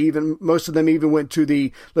time. Most of them even went to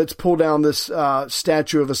the let's pull down this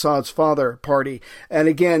statue of Assad's father party. And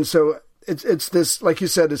again, so it's this, like you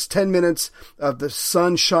said, it's 10 minutes of the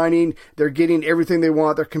sun shining. They're getting everything they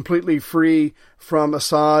want. They're completely free from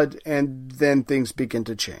Assad, and then things begin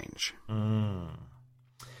to change.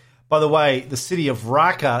 By the way, the city of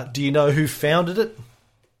Raqqa, do you know who founded it?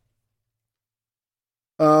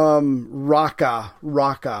 Raqqa,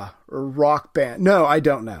 or rock band. No, I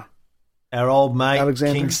don't know. Our old mate,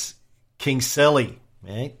 Alexander? King Selly,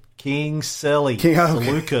 mate. King Selly.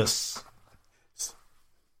 Seleucus.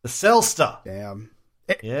 The Selster. Damn.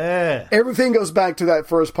 Yeah. Everything goes back to that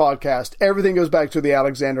first podcast. Everything goes back to the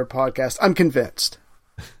Alexander podcast. I'm convinced.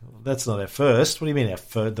 That's not our first. What do you mean the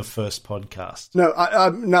first podcast? No,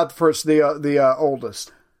 I'm not the first, the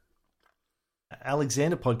oldest.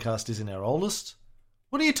 Alexander podcast isn't our oldest.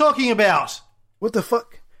 What are you talking about? What the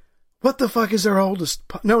fuck? What the fuck is our oldest?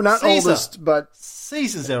 No, not Caesar. Oldest, but...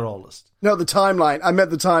 Caesar's our oldest. No, the timeline. I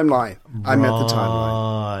meant the timeline.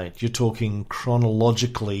 Right. You're talking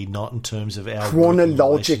chronologically, not in terms of our...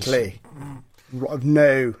 Chronologically.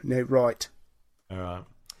 No, right. All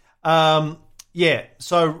right. Yeah,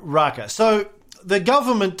 so Raqqa. So the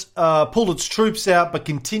government pulled its troops out but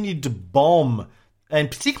continued to bomb, and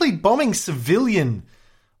particularly bombing civilian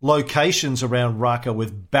locations around Raqqa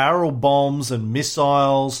with barrel bombs and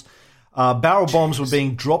missiles. Barrel bombs were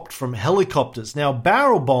being dropped from helicopters. Now,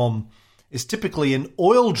 barrel bomb is typically an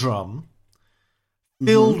oil drum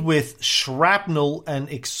filled with shrapnel and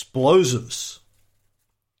explosives,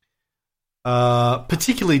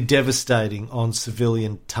 particularly devastating on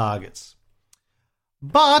civilian targets.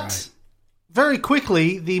 But very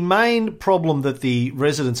quickly, the main problem that the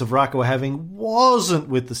residents of Raqqa were having wasn't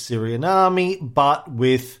with the Syrian army, but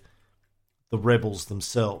with the rebels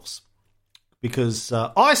themselves. Because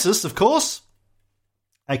ISIS, of course,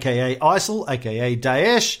 a.k.a. ISIL, a.k.a.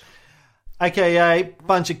 Daesh, a.k.a.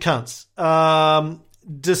 bunch of cunts,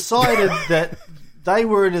 decided that they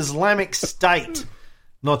were an Islamic state,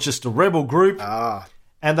 not just a rebel group.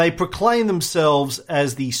 And they proclaimed themselves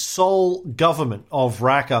as the sole government of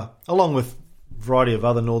Raqqa, along with a variety of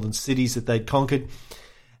other northern cities that they'd conquered.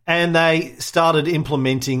 And they started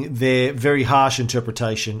implementing their very harsh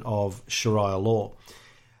interpretation of Sharia law.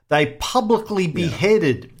 They publicly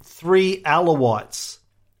beheaded 3 Alawites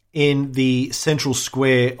in the central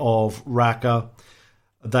square of Raqqa.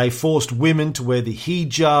 They forced women to wear the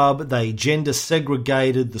hijab. They gender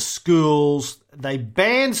segregated the schools. They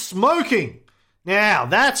banned smoking. Now,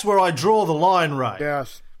 that's where I draw the line, Ray.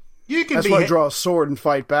 Yes. That's why I draw a sword and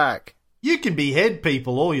fight back. You can behead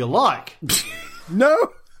people all you like. No.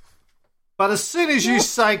 But as soon as you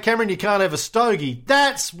say, Cameron, you can't have a stogie,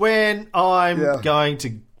 that's when I'm going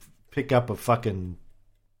to pick up a fucking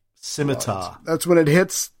scimitar. That's when it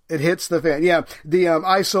hits the fan. Yeah, the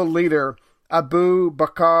ISIL leader, Abu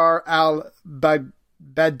Bakr al-Baghdadi.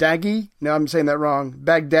 No, I'm saying that wrong.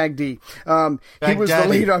 Baghdadi. He was the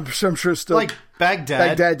leader. I'm sure still... Like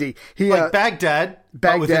Baghdad. Baghdadi. Like Baghdad,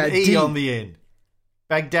 but with an E on the end.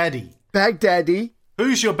 Baghdadi. Baghdadi.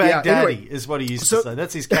 Who's your Baghdadi, anyway, is what he used to say.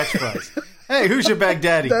 That's his catchphrase. Hey, who's your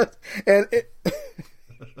Baghdadi?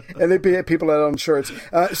 And they pay people out on shirts.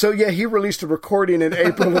 He released a recording in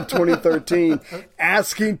April of 2013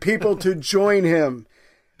 asking people to join him.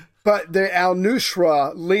 But the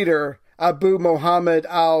al-Nusra leader, Abu Muhammad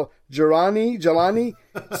al-Jalani,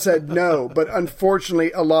 said no. But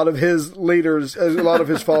unfortunately, a lot of his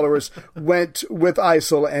followers went with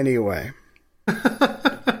ISIL anyway.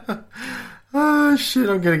 Oh, shit,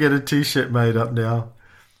 I'm going to get a T-shirt made up now.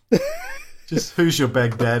 Just, who's your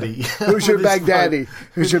Baghdadi? Who's your Baghdadi?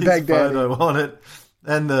 Who's your Baghdadi? Photo on it.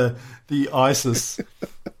 And the ISIS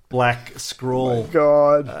black scroll. Oh my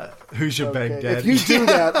God. Who's your Baghdadi? If you do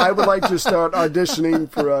that, I would like to start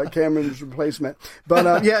auditioning for Cameron's replacement.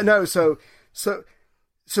 But, so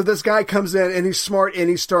this guy comes in, and he's smart, and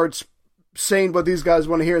he starts saying what these guys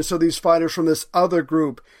want to hear. And so these fighters from this other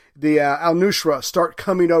group, the al-Nusra, start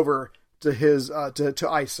coming over to his to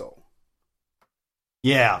ISIL.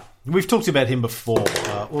 Yeah, we've talked about him before.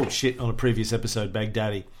 On a previous episode,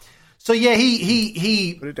 Baghdadi. So yeah,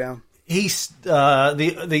 he put it down. He's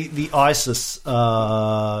the ISIS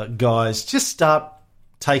guys just start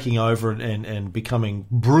taking over and becoming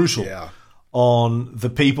brutal on the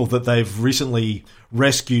people that they've recently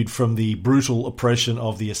rescued from the brutal oppression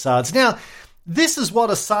of the Assads. Now, this is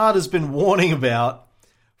what Assad has been warning about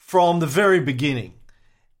from the very beginning.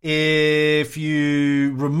 If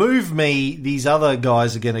you remove me, these other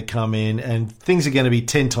guys are going to come in and things are going to be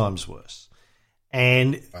 10 times worse.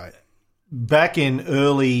 And back in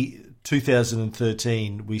early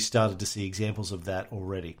 2013, we started to see examples of that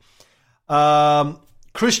already.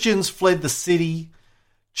 Christians fled the city.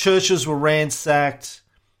 Churches were ransacked.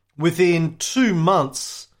 Within 2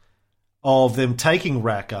 months of them taking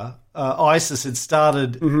Raqqa, ISIS had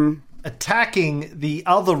started attacking the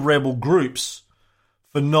other rebel groups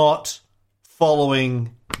for not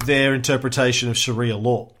following their interpretation of Sharia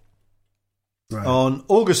law. Right. On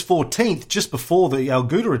August 14th, just before the Al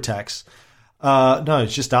Ghouta attacks, no,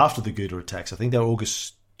 it's just after the Ghouta attacks. I think they were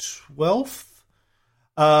August 12th.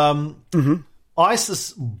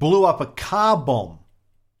 ISIS blew up a car bomb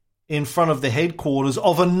in front of the headquarters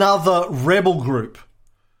of another rebel group.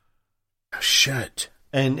 Oh, shit.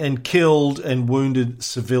 And killed and wounded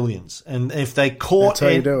civilians. And if they caught That's how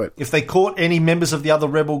you do it. If they caught any members of the other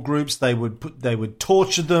rebel groups, they would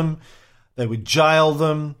torture them, they would jail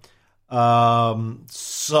them.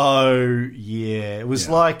 So yeah, it was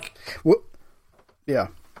like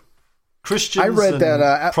Christians I read and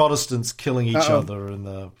that, Protestants killing each other in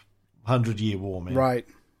the 100-Year War, man. Right.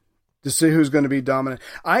 To see who's going to be dominant.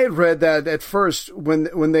 I had read that at first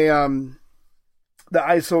when they the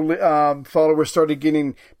ISIL followers started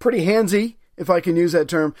getting pretty handsy, if I can use that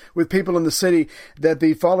term, with people in the city, that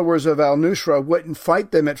the followers of al-Nusra wouldn't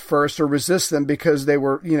fight them at first or resist them because they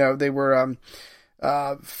were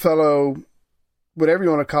fellow, whatever you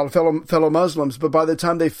want to call it, fellow Muslims. But by the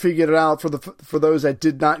time they figured it out, for those that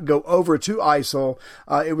did not go over to ISIL,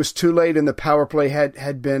 it was too late, and the power play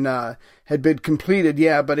had been completed.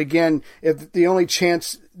 Yeah, but again, if the only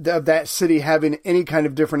chance of that city having any kind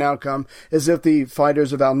of different outcome is if the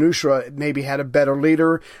fighters of al-Nusra maybe had a better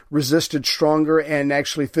leader, resisted stronger, and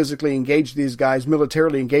actually physically engaged these guys,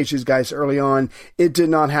 militarily engaged these guys early on. It did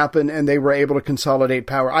not happen, and they were able to consolidate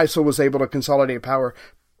power. ISIL was able to consolidate power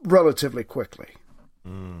relatively quickly.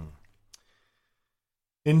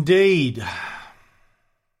 Indeed.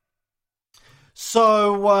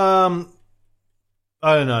 So,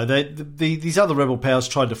 I don't know. These other rebel powers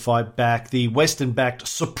tried to fight back. The Western-backed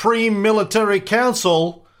Supreme Military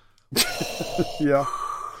Council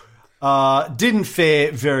didn't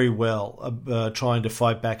fare very well trying to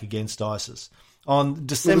fight back against ISIS. On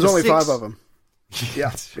December 6th... There was only 5 of them.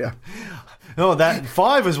 Yeah. Oh, that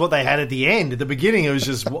 5 is what they had at the end. At the beginning, it was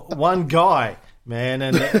just one guy, man,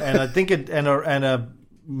 and I think a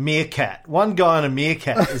meerkat. One guy and a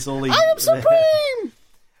meerkat is all he... I am supreme!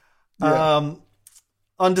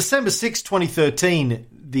 On December 6, 2013,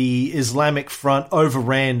 the Islamic Front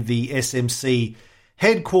overran the SMC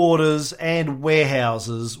headquarters and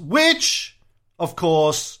warehouses, which, of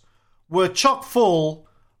course, were chock full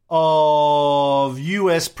of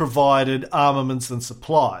US-provided armaments and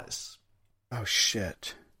supplies. Oh,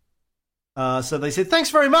 shit. So they said,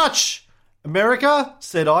 "Thanks very much, America,"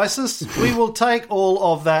 said ISIS. "We will take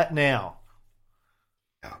all of that now."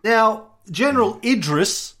 Now, General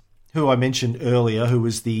Idris, who I mentioned earlier, who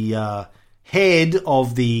was the head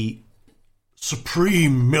of the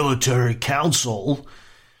Supreme Military Council.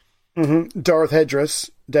 Darth Dedris,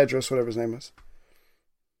 whatever his name was.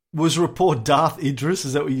 Darth Idris,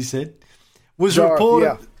 is that what you said? Was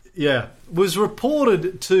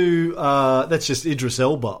reported to, that's just Idris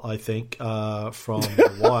Elba, I think, from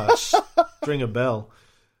The Wire. String a bell.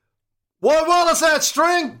 What is that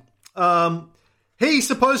string? He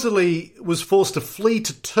supposedly was forced to flee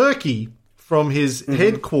to Turkey from his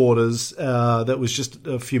headquarters that was just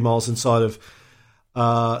a few miles inside of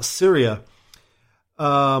Syria.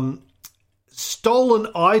 Stolen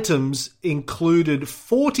items included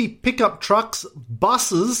 40 pickup trucks,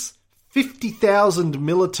 buses, 50,000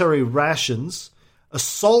 military rations,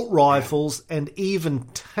 assault rifles, and even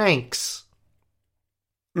tanks.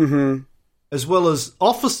 As well as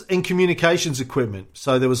office and communications equipment.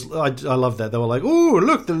 So there was, I love that. They were like, "Oh,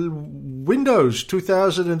 look, the Windows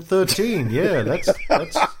 2013. Yeah, that's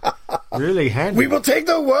really handy. We will take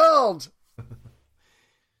the world."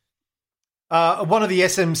 One of the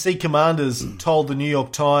SMC commanders told the New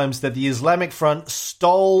York Times that the Islamic Front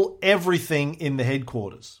stole everything in the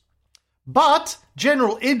headquarters. But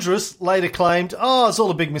General Idris later claimed, it's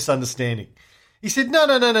all a big misunderstanding. He said, no,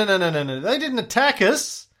 they didn't attack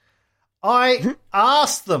us. I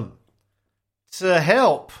asked them to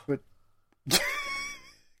help.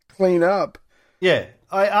 Clean up. Yeah,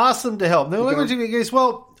 I asked them to help. He goes,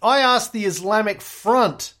 well, I asked the Islamic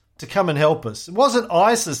Front to come and help us. It wasn't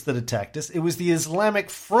ISIS that attacked us. It was the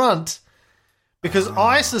Islamic Front because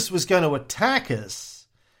ISIS was going to attack us.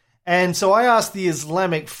 And so I asked the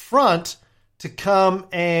Islamic Front to come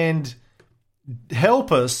and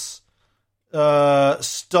help us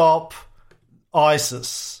stop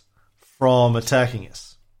ISIS from attacking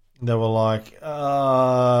us. They were like,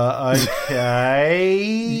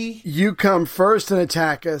 okay. You come first and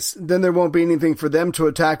attack us, then there won't be anything for them to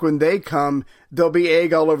attack. When they come, there'll be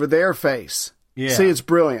egg all over their face. Yeah. See, it's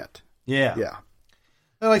brilliant. Yeah. Yeah.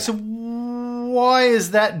 They're like, so why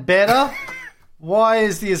is that better? Why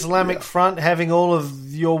is the Islamic Front having all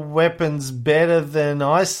of your weapons better than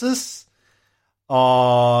ISIS?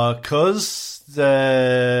 Because,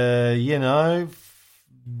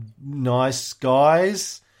 nice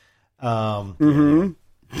guys. So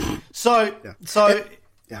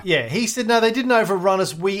he said, no, they didn't overrun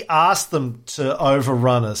us. We asked them to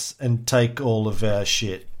overrun us and take all of our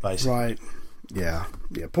shit, basically. Right. Yeah.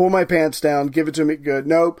 Pull my pants down. Give it to me. Good.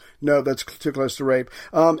 Nope. No, that's too close to rape.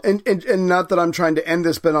 And not that I'm trying to end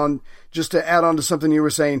this, but just to add on to something you were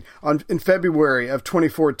saying, in February of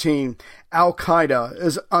 2014, Al Qaeda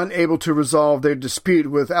is unable to resolve their dispute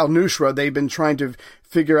with Al Nusra. They've been trying to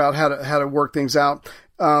figure out how to work things out.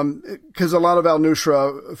 Because a lot of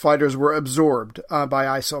al-Nusra fighters were absorbed by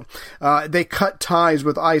ISIL. They cut ties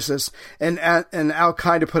with ISIS, and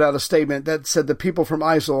al-Qaeda put out a statement that said the people from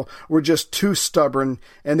ISIL were just too stubborn,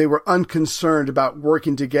 and they were unconcerned about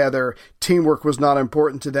working together. Teamwork was not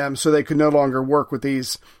important to them, so they could no longer work with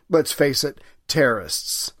these, let's face it,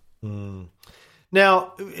 terrorists.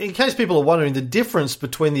 Now, in case people are wondering, the difference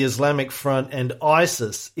between the Islamic Front and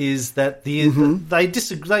ISIS is that they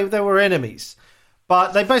were enemies.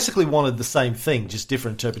 But they basically wanted the same thing, just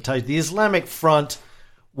different interpretation. The Islamic Front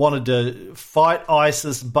wanted to fight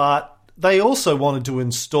ISIS, but they also wanted to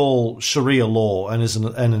install Sharia law and it's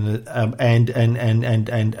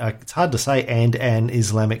hard to say an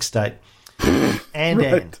Islamic State.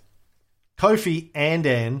 Kofi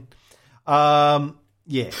Annan.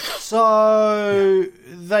 So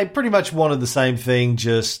they pretty much wanted the same thing,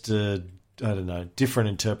 just different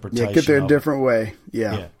interpretation. Yeah, get there a different way.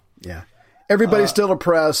 Yeah. Everybody's still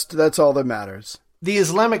oppressed. That's all that matters. The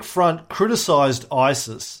Islamic Front criticised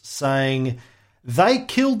ISIS, saying they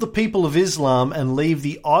killed the people of Islam and leave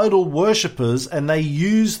the idol worshippers, and they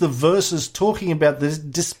use the verses talking about the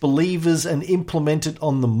disbelievers and implement it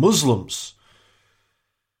on the Muslims.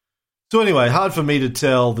 So anyway, hard for me to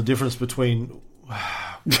tell the difference between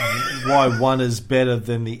why one is better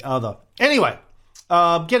than the other. Anyway,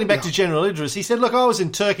 getting back to General Idris, he said, look, I was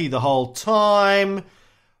in Turkey the whole time.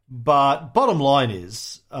 But bottom line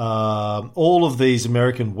is, all of these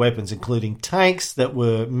American weapons, including tanks that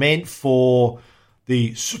were meant for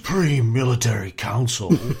the Supreme Military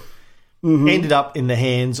Council, ended up in the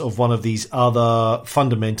hands of one of these other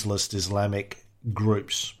fundamentalist Islamic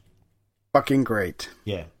groups. Fucking great.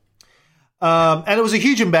 Yeah. And it was a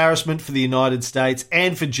huge embarrassment for the United States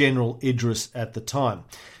and for General Idris at the time.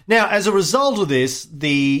 Now, as a result of this, the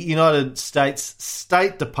United States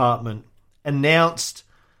State Department announced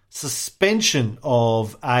suspension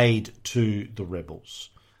of aid to the rebels.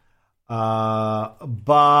 But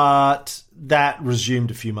that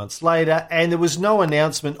resumed a few months later, and there was no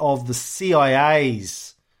announcement of the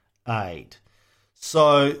CIA's aid.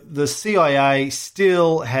 So the CIA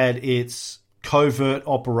still had its covert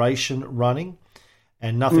operation running,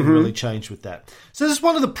 and nothing really changed with that. So this is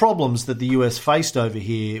one of the problems that the US faced over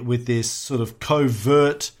here with this sort of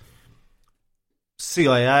covert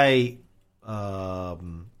CIA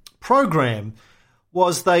program,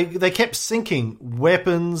 was they kept sinking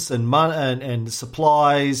weapons and money and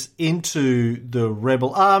supplies into the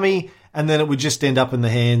rebel army, and then it would just end up in the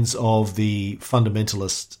hands of the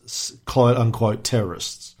fundamentalist, quote-unquote,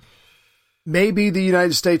 terrorists. Maybe the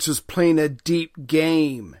United States was playing a deep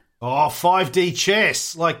game. Oh, 5D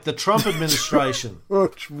chess, like the Trump administration.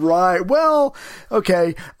 That's right. Well,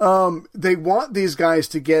 okay. They want these guys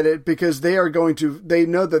to get it because they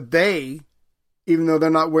know that they, even though they're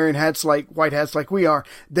not wearing white hats like we are,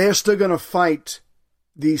 they're still going to fight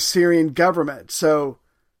the Syrian government. So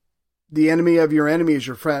the enemy of your enemy is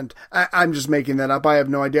your friend. I'm just making that up. I have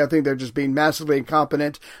no idea. I think they're just being massively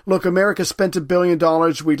incompetent. Look, America spent $1 billion.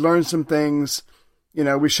 We learned some things.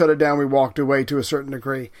 We shut it down. We walked away to a certain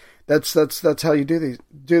degree. That's how you do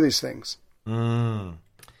these things. Now,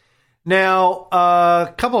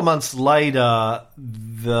 a couple of months later,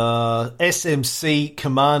 the SMC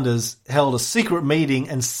commanders held a secret meeting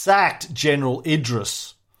and sacked General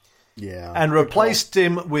Idris. Yeah. And replaced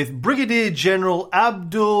him with Brigadier General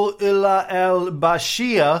Abdul Ilah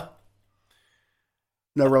al-Bashir.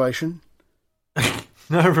 No relation.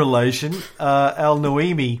 No relation.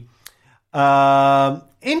 Al-Nuaimi.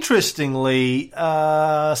 Interestingly,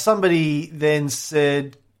 somebody then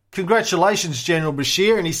said, "Congratulations, General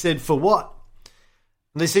Bashir." And he said, "For what?"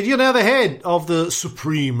 And they said, "You're now the head of the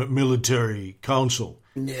Supreme Military Council."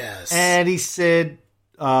 Yes. And he said,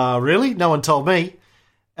 "Really? No one told me."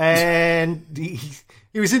 And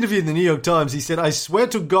he was interviewed in the New York Times. He said, "I swear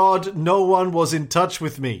to God, no one was in touch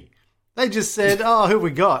with me. They just said, oh, who we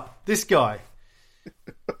got? This guy."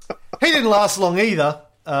 He didn't last long either.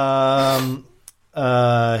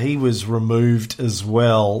 He was removed as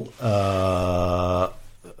well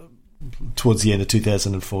towards the end of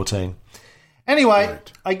 2014. Anyway,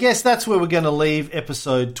 Right. I guess that's where we're going to leave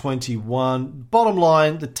episode 21. Bottom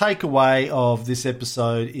line, the takeaway of this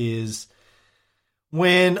episode is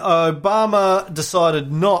when Obama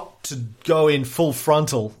decided not to go in full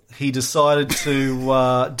frontal, he decided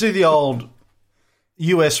to do the old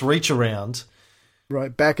US reach around.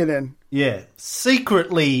 Right, back it in. Yeah,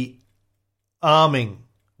 secretly arming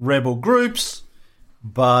rebel groups,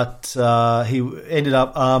 but he ended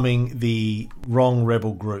up arming the wrong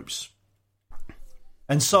rebel groups.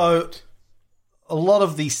 And so a lot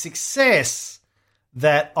of the success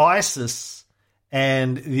that ISIS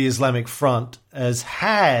and the Islamic Front has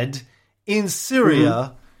had in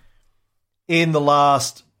Syria in the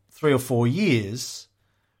last 3 or 4 years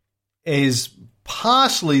is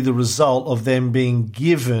partially the result of them being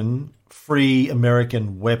given free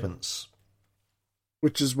American weapons.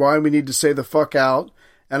 Which is why we need to say the fuck out,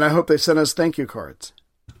 and I hope they send us thank you cards.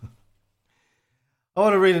 I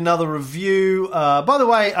want to read another review. By the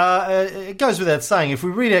way, it goes without saying, if we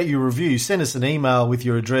read out your review, send us an email with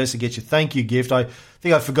your address and get your thank you gift. I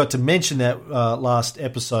think I forgot to mention that last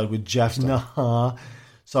episode with Jaff Nahar,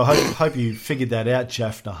 so I hope you figured that out,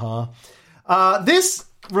 Jaff Nahar. This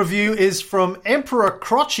review is from Emperor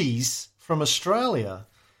Crotchies from Australia.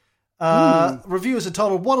 Reviewers are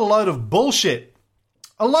titled, "What a load of bullshit."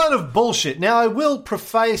 A load of bullshit. Now, I will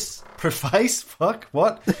preface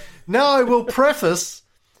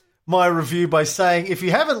my review by saying, if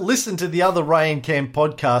you haven't listened to the other Ray and Cam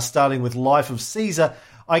podcast, starting with Life of Caesar,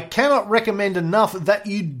 I cannot recommend enough that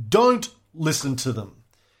you don't listen to them,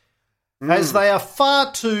 as they are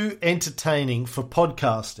far too entertaining for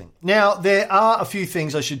podcasting. Now, there are a few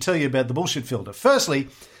things I should tell you about the bullshit filter. Firstly,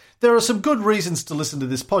 there are some good reasons to listen to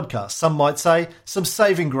this podcast. Some might say some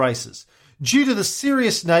saving graces. Due to the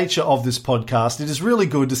serious nature of this podcast, it is really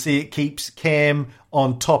good to see it keeps Cam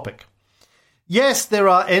on topic. Yes, there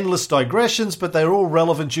are endless digressions, but they're all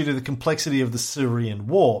relevant due to the complexity of the Syrian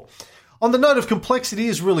war. On the note of complexity, it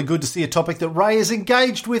is really good to see a topic that Ray is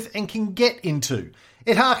engaged with and can get into.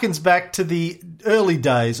 It harkens back to the early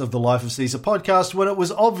days of the Life of Caesar podcast when it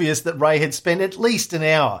was obvious that Ray had spent at least an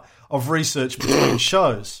hour of research between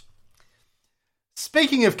shows.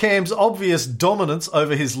 Speaking of Cam's obvious dominance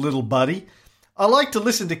over his little buddy, I like to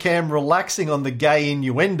listen to Cam relaxing on the gay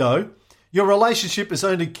innuendo. Your relationship is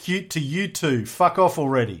only cute to you two. Fuck off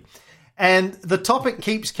already. And the topic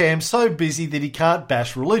keeps Cam so busy that he can't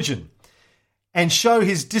bash religion and show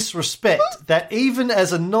his disrespect that even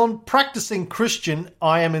as a non-practicing Christian,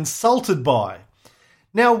 I am insulted by.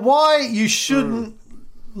 Now, why you shouldn't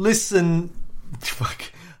listen... Fuck.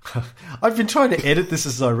 I've been trying to edit this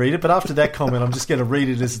as I read it, but after that comment, I'm just going to read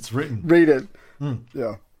it as it's written. Read it.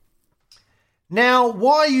 Yeah. Now,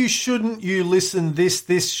 why you shouldn't you listen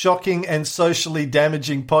this shocking and socially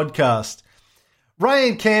damaging podcast? Ray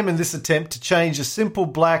and Cam, in this attempt to change a simple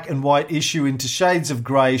black and white issue into shades of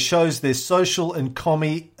grey, shows their social and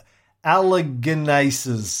commie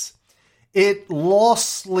allegonaces. It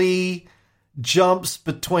lossily jumps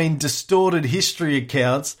between distorted history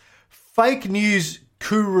accounts, fake news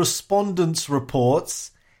correspondence reports,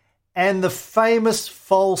 and the famously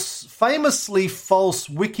false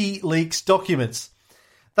WikiLeaks documents.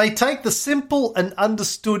 They take the simple and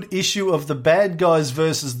understood issue of the bad guys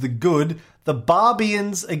versus the good, the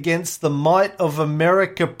Barbians against the might of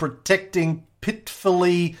America protecting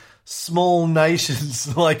pitifully small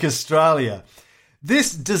nations like Australia.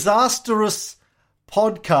 This disastrous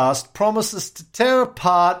podcast promises to tear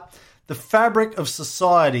apart the fabric of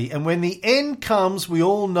society, and when the end comes, we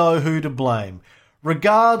all know who to blame.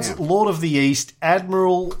 Regards, Lord of the East,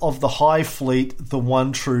 Admiral of the High Fleet, the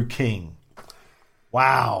one true king.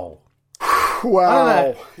 Wow. Wow. I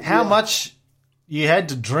don't know how much you had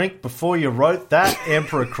to drink before you wrote that,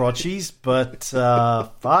 Emperor Crotchies, but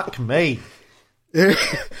fuck me.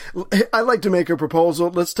 I'd like to make a proposal.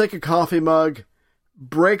 Let's take a coffee mug,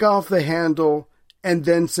 break off the handle, and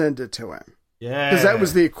then send it to him. Yeah. Because that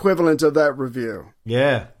was the equivalent of that review.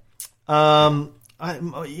 Yeah. I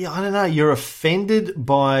don't know. You're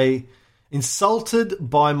insulted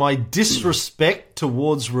by my disrespect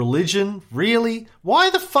towards religion? Really?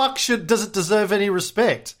 Why the fuck does it deserve any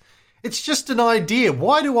respect? It's just an idea.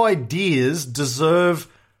 Why do ideas deserve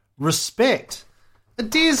respect?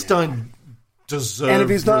 Ideas don't deserve respect. And if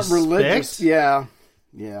he's not religious, yeah.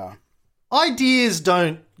 Ideas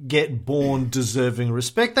don't get born deserving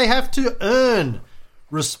respect. They have to earn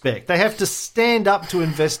respect. They have to stand up to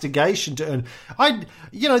investigation to earn.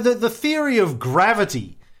 The theory of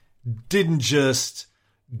gravity didn't just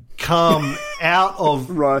come out of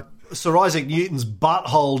right. Sir Isaac Newton's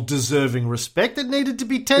butthole deserving respect. It needed to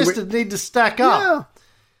be tested. It needed to stack up.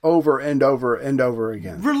 over and over and over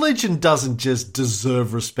again. Religion doesn't just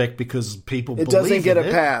deserve respect because people It believe doesn't get in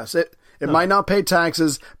a pass. It might not pay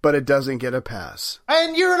taxes, but it doesn't get a pass.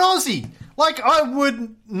 And you're an Aussie. Like, I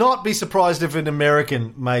would not be surprised if an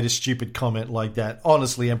American made a stupid comment like that.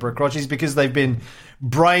 Honestly, Emperor Crotchies, because they've been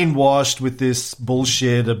brainwashed with this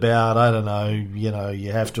bullshit about, I don't know,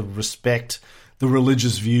 you have to respect the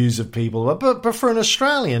religious views of people. But for an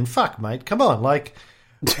Australian, fuck, mate, come on. Like,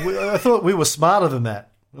 I thought we were smarter than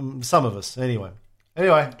that. Some of us, anyway.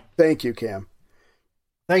 Thank you, Cam.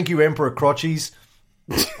 Thank you, Emperor Crotchies.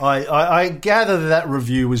 I gather that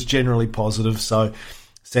review was generally positive, so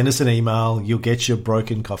send us an email. You'll get your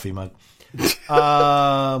broken coffee mug.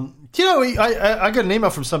 I got an email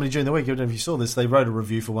from somebody during the week. I don't know if you saw this. They wrote a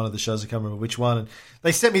review for one of the shows. I can't remember which one. And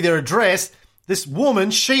they sent me their address. This woman,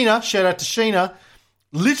 Sheena, shout out to Sheena,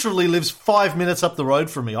 literally lives 5 minutes up the road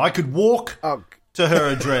from me. I could walk to her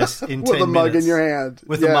address in 10 minutes. With a mug in your hand.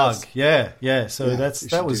 With a mug, yeah. So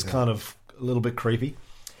that was kind of a little bit creepy.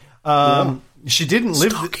 She didn't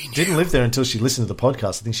live there until she listened to the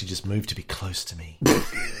podcast. I think she just moved to be close to me.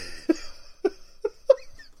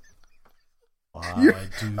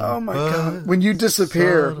 Oh my God! When you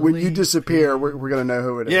disappear, we're gonna know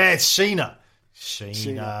who it is. Yeah, it's Sheena. Make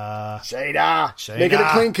it a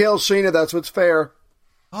clean kill, Sheena. That's what's fair.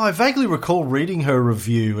 Oh, I vaguely recall reading her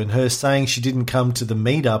review and her saying she didn't come to the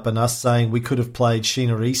meetup and us saying we could have played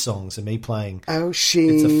Sheena E songs and me playing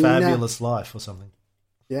Sheena. It's a Fabulous Life or something.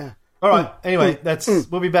 Yeah. All right. Anyway,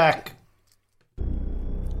 we'll be back.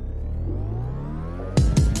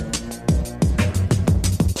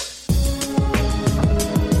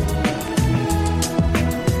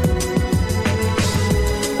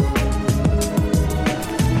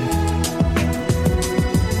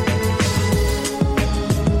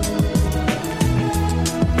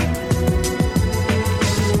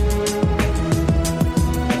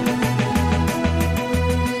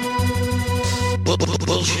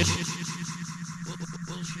 Bullshit.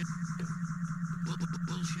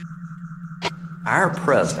 Our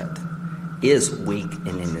president is weak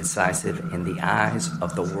and indecisive in the eyes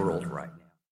of the world right now.